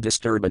natural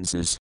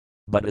disturbances.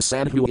 But a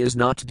sadhu is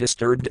not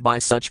disturbed by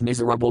such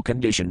miserable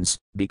conditions,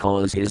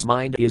 because his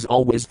mind is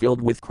always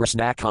filled with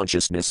Krishna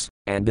consciousness,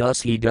 and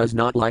thus he does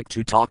not like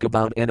to talk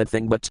about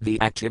anything but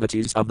the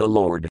activities of the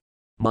Lord.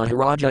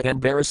 Maharaja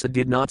Ambarasa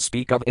did not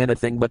speak of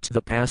anything but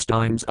the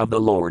pastimes of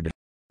the Lord.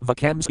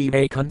 Vakamsi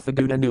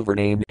Vakunthaguda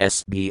Nuvername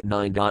SB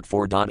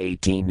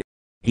 9.4.18.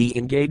 He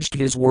engaged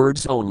his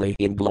words only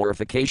in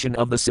glorification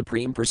of the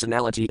Supreme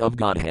Personality of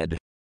Godhead.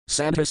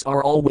 Sadhus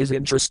are always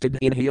interested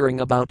in hearing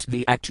about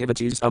the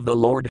activities of the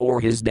Lord or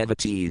his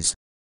devotees.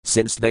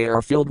 Since they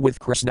are filled with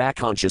Krishna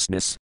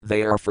consciousness,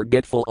 they are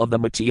forgetful of the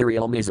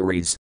material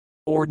miseries.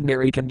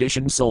 Ordinary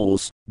conditioned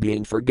souls,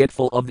 being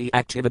forgetful of the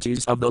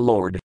activities of the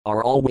Lord,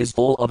 are always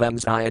full of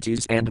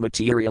anxieties and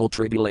material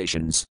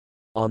tribulations.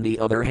 On the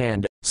other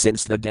hand,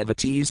 since the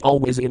devotees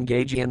always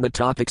engage in the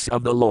topics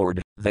of the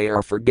Lord, they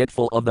are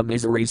forgetful of the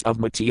miseries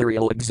of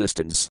material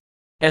existence.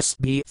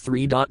 SB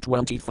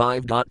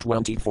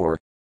 3.25.24.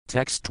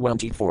 Text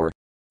 24.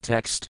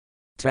 Text.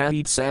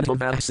 Tahit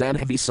Sandhavah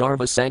Sandhavi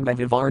Sarva Sangha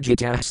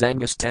Vivarjitah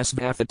Sangas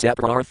Tesvatha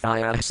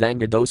Teprarthayah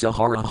Sangadosa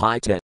Hara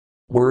Hita.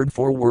 Word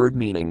for word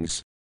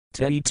meanings.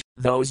 Tate,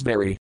 those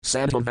very,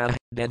 Sandhava,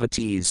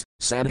 devotees,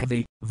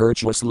 Sandhavi,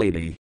 virtuous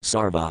lady,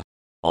 Sarva.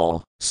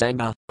 All,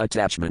 Sangha,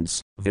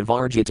 attachments,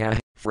 Vivarjita,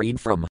 freed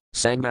from,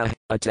 Sangha,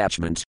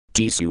 attachment,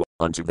 Tisu,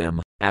 unto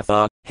them,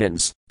 Atha,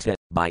 hence,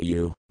 by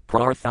you,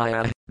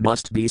 Prarthaya,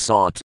 must be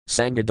sought,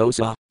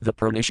 Sangadosa, the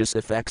pernicious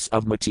effects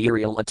of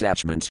material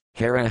attachment,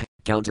 Hara,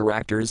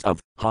 counteractors of,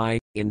 high,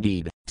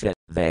 indeed,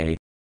 they.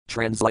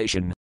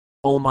 Translation.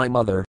 O my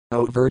mother,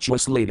 O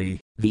virtuous lady,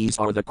 these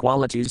are the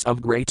qualities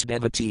of great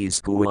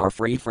devotees who are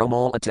free from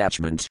all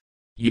attachment.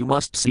 You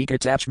must seek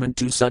attachment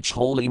to such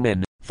holy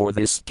men, for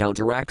this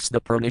counteracts the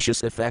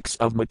pernicious effects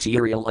of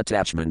material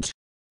attachment.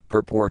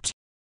 Purport.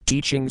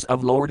 Teachings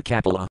of Lord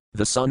Kapila,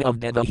 the son of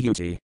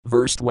Devahuti,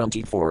 verse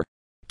 24.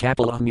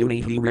 Kapila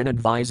Muni herein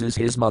advises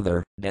his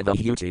mother,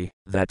 Devahuti,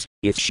 that,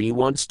 if she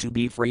wants to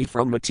be free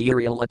from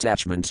material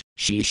attachment,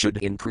 she should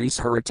increase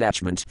her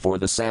attachment for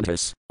the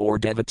Santas, or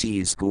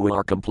devotees who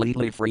are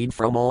completely freed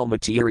from all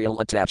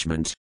material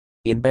attachment.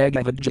 In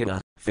Bhagavad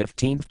Gita,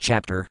 15th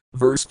chapter,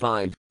 verse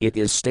 5, it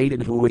is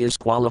stated who is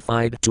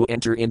qualified to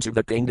enter into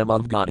the kingdom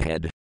of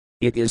Godhead.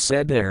 It is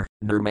said there,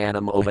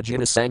 Nirmanam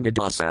Ovajita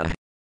Sangadasa.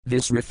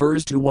 This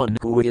refers to one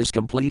who is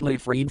completely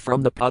freed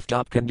from the puffed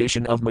up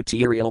condition of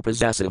material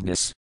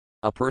possessiveness.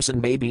 A person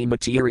may be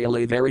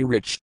materially very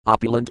rich,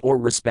 opulent or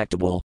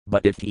respectable,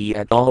 but if he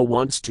at all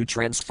wants to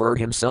transfer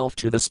himself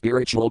to the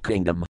spiritual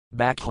kingdom,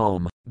 back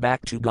home,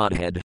 back to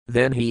Godhead,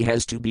 then he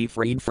has to be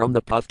freed from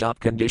the puffed up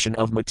condition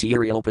of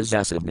material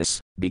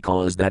possessiveness,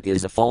 because that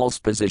is a false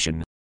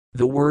position.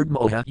 The word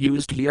moha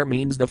used here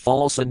means the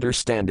false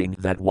understanding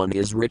that one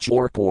is rich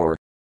or poor.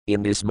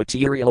 In this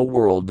material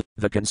world,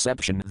 the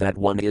conception that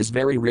one is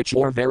very rich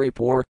or very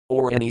poor,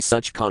 or any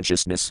such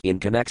consciousness in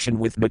connection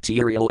with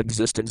material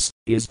existence,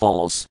 is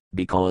false,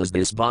 because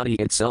this body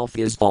itself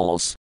is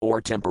false, or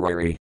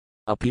temporary.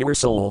 A pure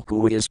soul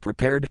who is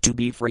prepared to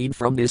be freed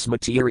from this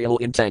material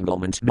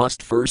entanglement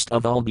must first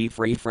of all be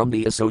free from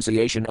the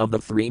association of the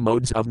three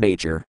modes of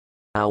nature.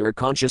 Our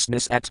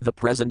consciousness at the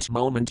present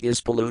moment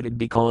is polluted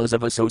because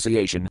of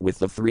association with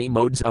the three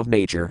modes of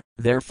nature,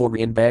 therefore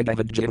in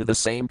Bhagavad Gita the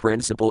same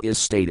principle is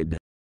stated.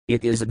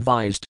 It is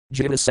advised,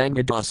 Jita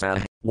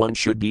Sangadasa, one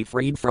should be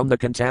freed from the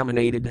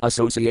contaminated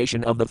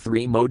association of the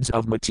three modes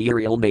of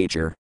material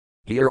nature.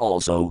 Here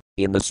also,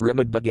 in the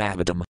Srimad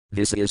Bhagavatam,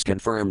 this is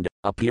confirmed,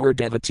 a pure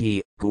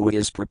devotee, who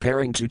is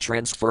preparing to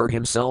transfer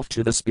himself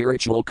to the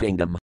spiritual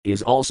kingdom,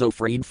 is also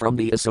freed from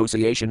the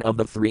association of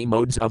the three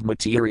modes of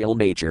material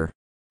nature.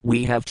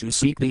 We have to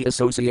seek the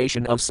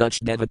association of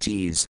such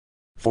devotees.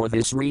 For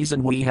this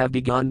reason we have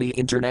begun the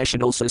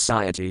International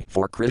Society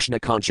for Krishna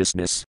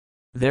Consciousness.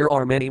 There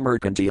are many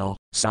mercantile,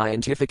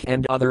 scientific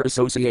and other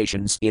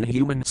associations in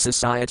human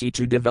society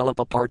to develop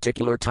a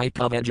particular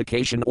type of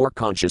education or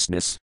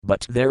consciousness,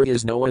 but there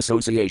is no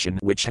association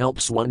which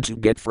helps one to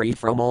get free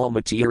from all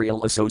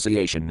material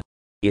association.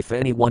 If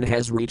anyone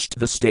has reached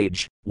the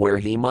stage where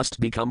he must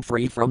become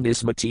free from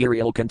this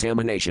material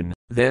contamination,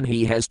 then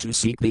he has to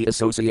seek the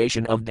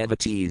association of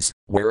devotees,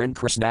 wherein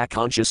Krishna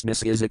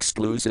consciousness is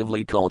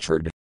exclusively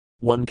cultured.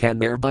 One can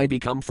thereby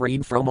become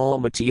freed from all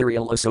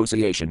material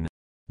association.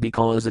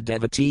 Because a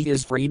devotee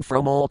is freed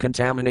from all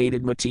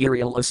contaminated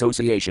material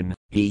association,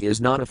 he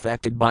is not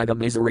affected by the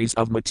miseries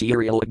of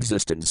material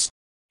existence.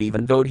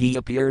 Even though he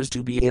appears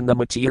to be in the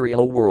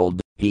material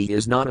world, he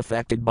is not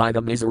affected by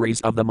the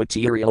miseries of the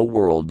material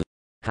world.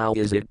 How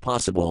is it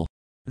possible?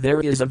 There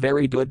is a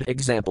very good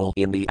example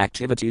in the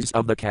activities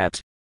of the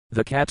cat.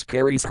 The cat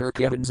carries her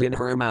kittens in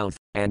her mouth,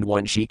 and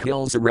when she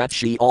kills a rat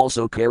she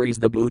also carries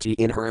the booty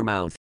in her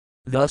mouth.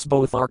 Thus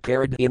both are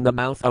carried in the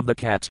mouth of the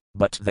cat,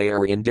 but they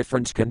are in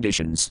different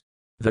conditions.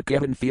 The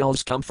kitten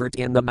feels comfort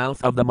in the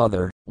mouth of the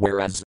mother,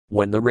 whereas,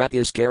 when the rat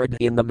is carried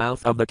in the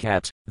mouth of the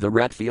cat, the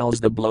rat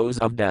feels the blows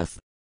of death.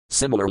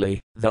 Similarly,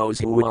 those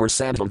who are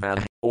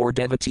sadhava, or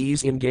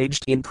devotees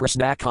engaged in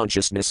Krishna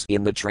consciousness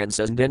in the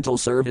transcendental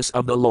service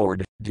of the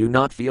Lord, do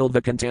not feel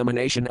the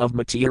contamination of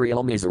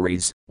material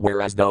miseries,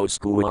 whereas those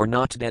who are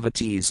not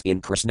devotees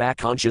in Krishna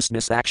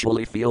consciousness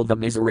actually feel the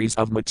miseries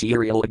of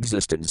material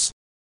existence.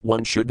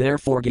 One should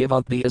therefore give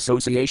up the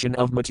association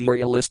of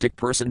materialistic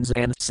persons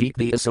and seek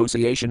the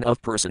association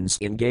of persons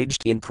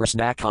engaged in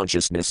Krishna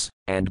consciousness,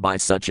 and by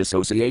such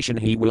association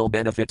he will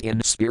benefit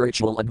in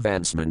spiritual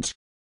advancement.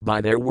 By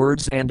their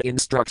words and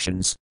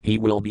instructions, he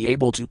will be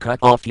able to cut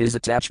off his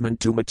attachment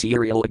to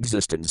material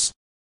existence.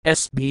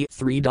 SB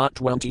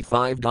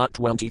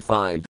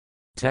 3.25.25.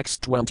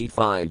 Text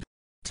 25.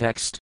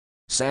 Text.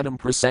 Sadam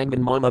prasangan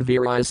mama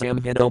virisam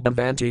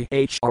vidobhavanti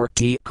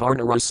HRT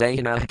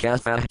karnarasayana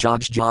katha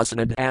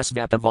jajjasanad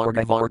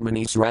asvatavarga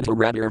varmani srata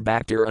radar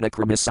bhaktir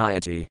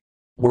anakramisayati.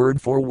 Word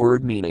for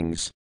word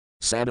meanings.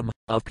 Sadam,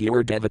 of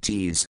pure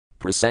devotees.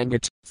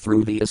 Prasangat,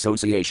 through the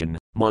association,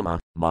 mama,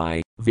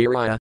 my,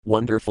 viraya,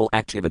 wonderful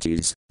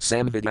activities,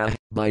 samvida,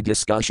 by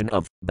discussion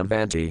of,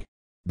 bhavanti.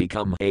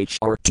 Become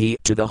HRT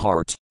to the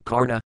heart,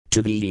 karna,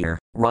 to the ear,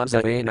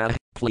 rasayana,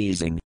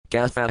 pleasing,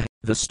 katha,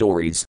 the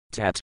stories,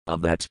 tat,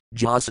 of that,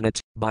 jasanat,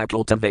 by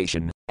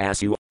cultivation,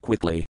 asu,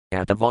 quickly,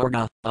 at the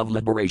Varga, of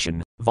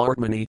liberation,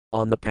 Vartmani,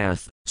 on the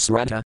path,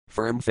 Sraddha,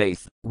 firm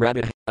faith,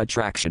 Radha,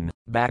 attraction,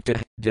 Bhakti,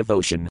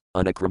 devotion,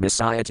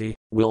 Anakramiciety,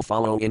 will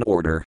follow in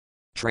order.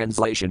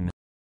 Translation.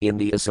 In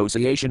the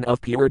association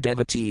of pure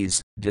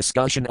devotees,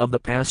 discussion of the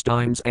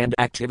pastimes and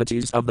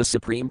activities of the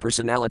Supreme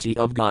Personality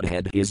of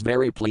Godhead is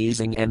very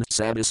pleasing and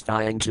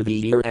satisfying to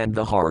the ear and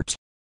the heart.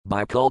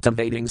 By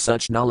cultivating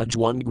such knowledge,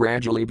 one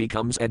gradually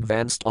becomes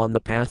advanced on the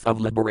path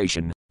of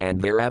liberation,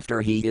 and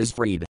thereafter he is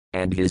freed,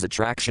 and his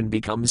attraction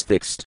becomes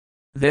fixed.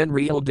 Then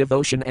real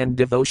devotion and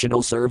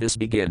devotional service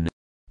begin.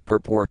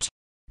 Purport.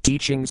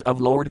 Teachings of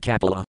Lord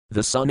Kapila,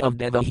 the son of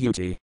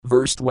Devahuti,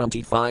 verse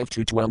 25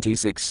 to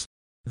 26.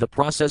 The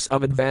process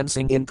of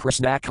advancing in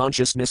Krishna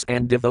consciousness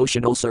and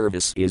devotional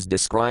service is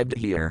described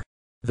here.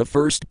 The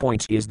first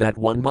point is that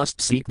one must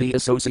seek the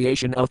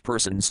association of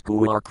persons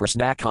who are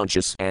Krishna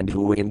conscious and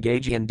who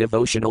engage in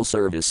devotional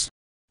service.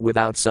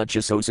 Without such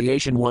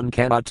association one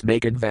cannot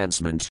make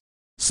advancement.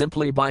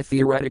 Simply by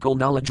theoretical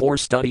knowledge or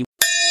study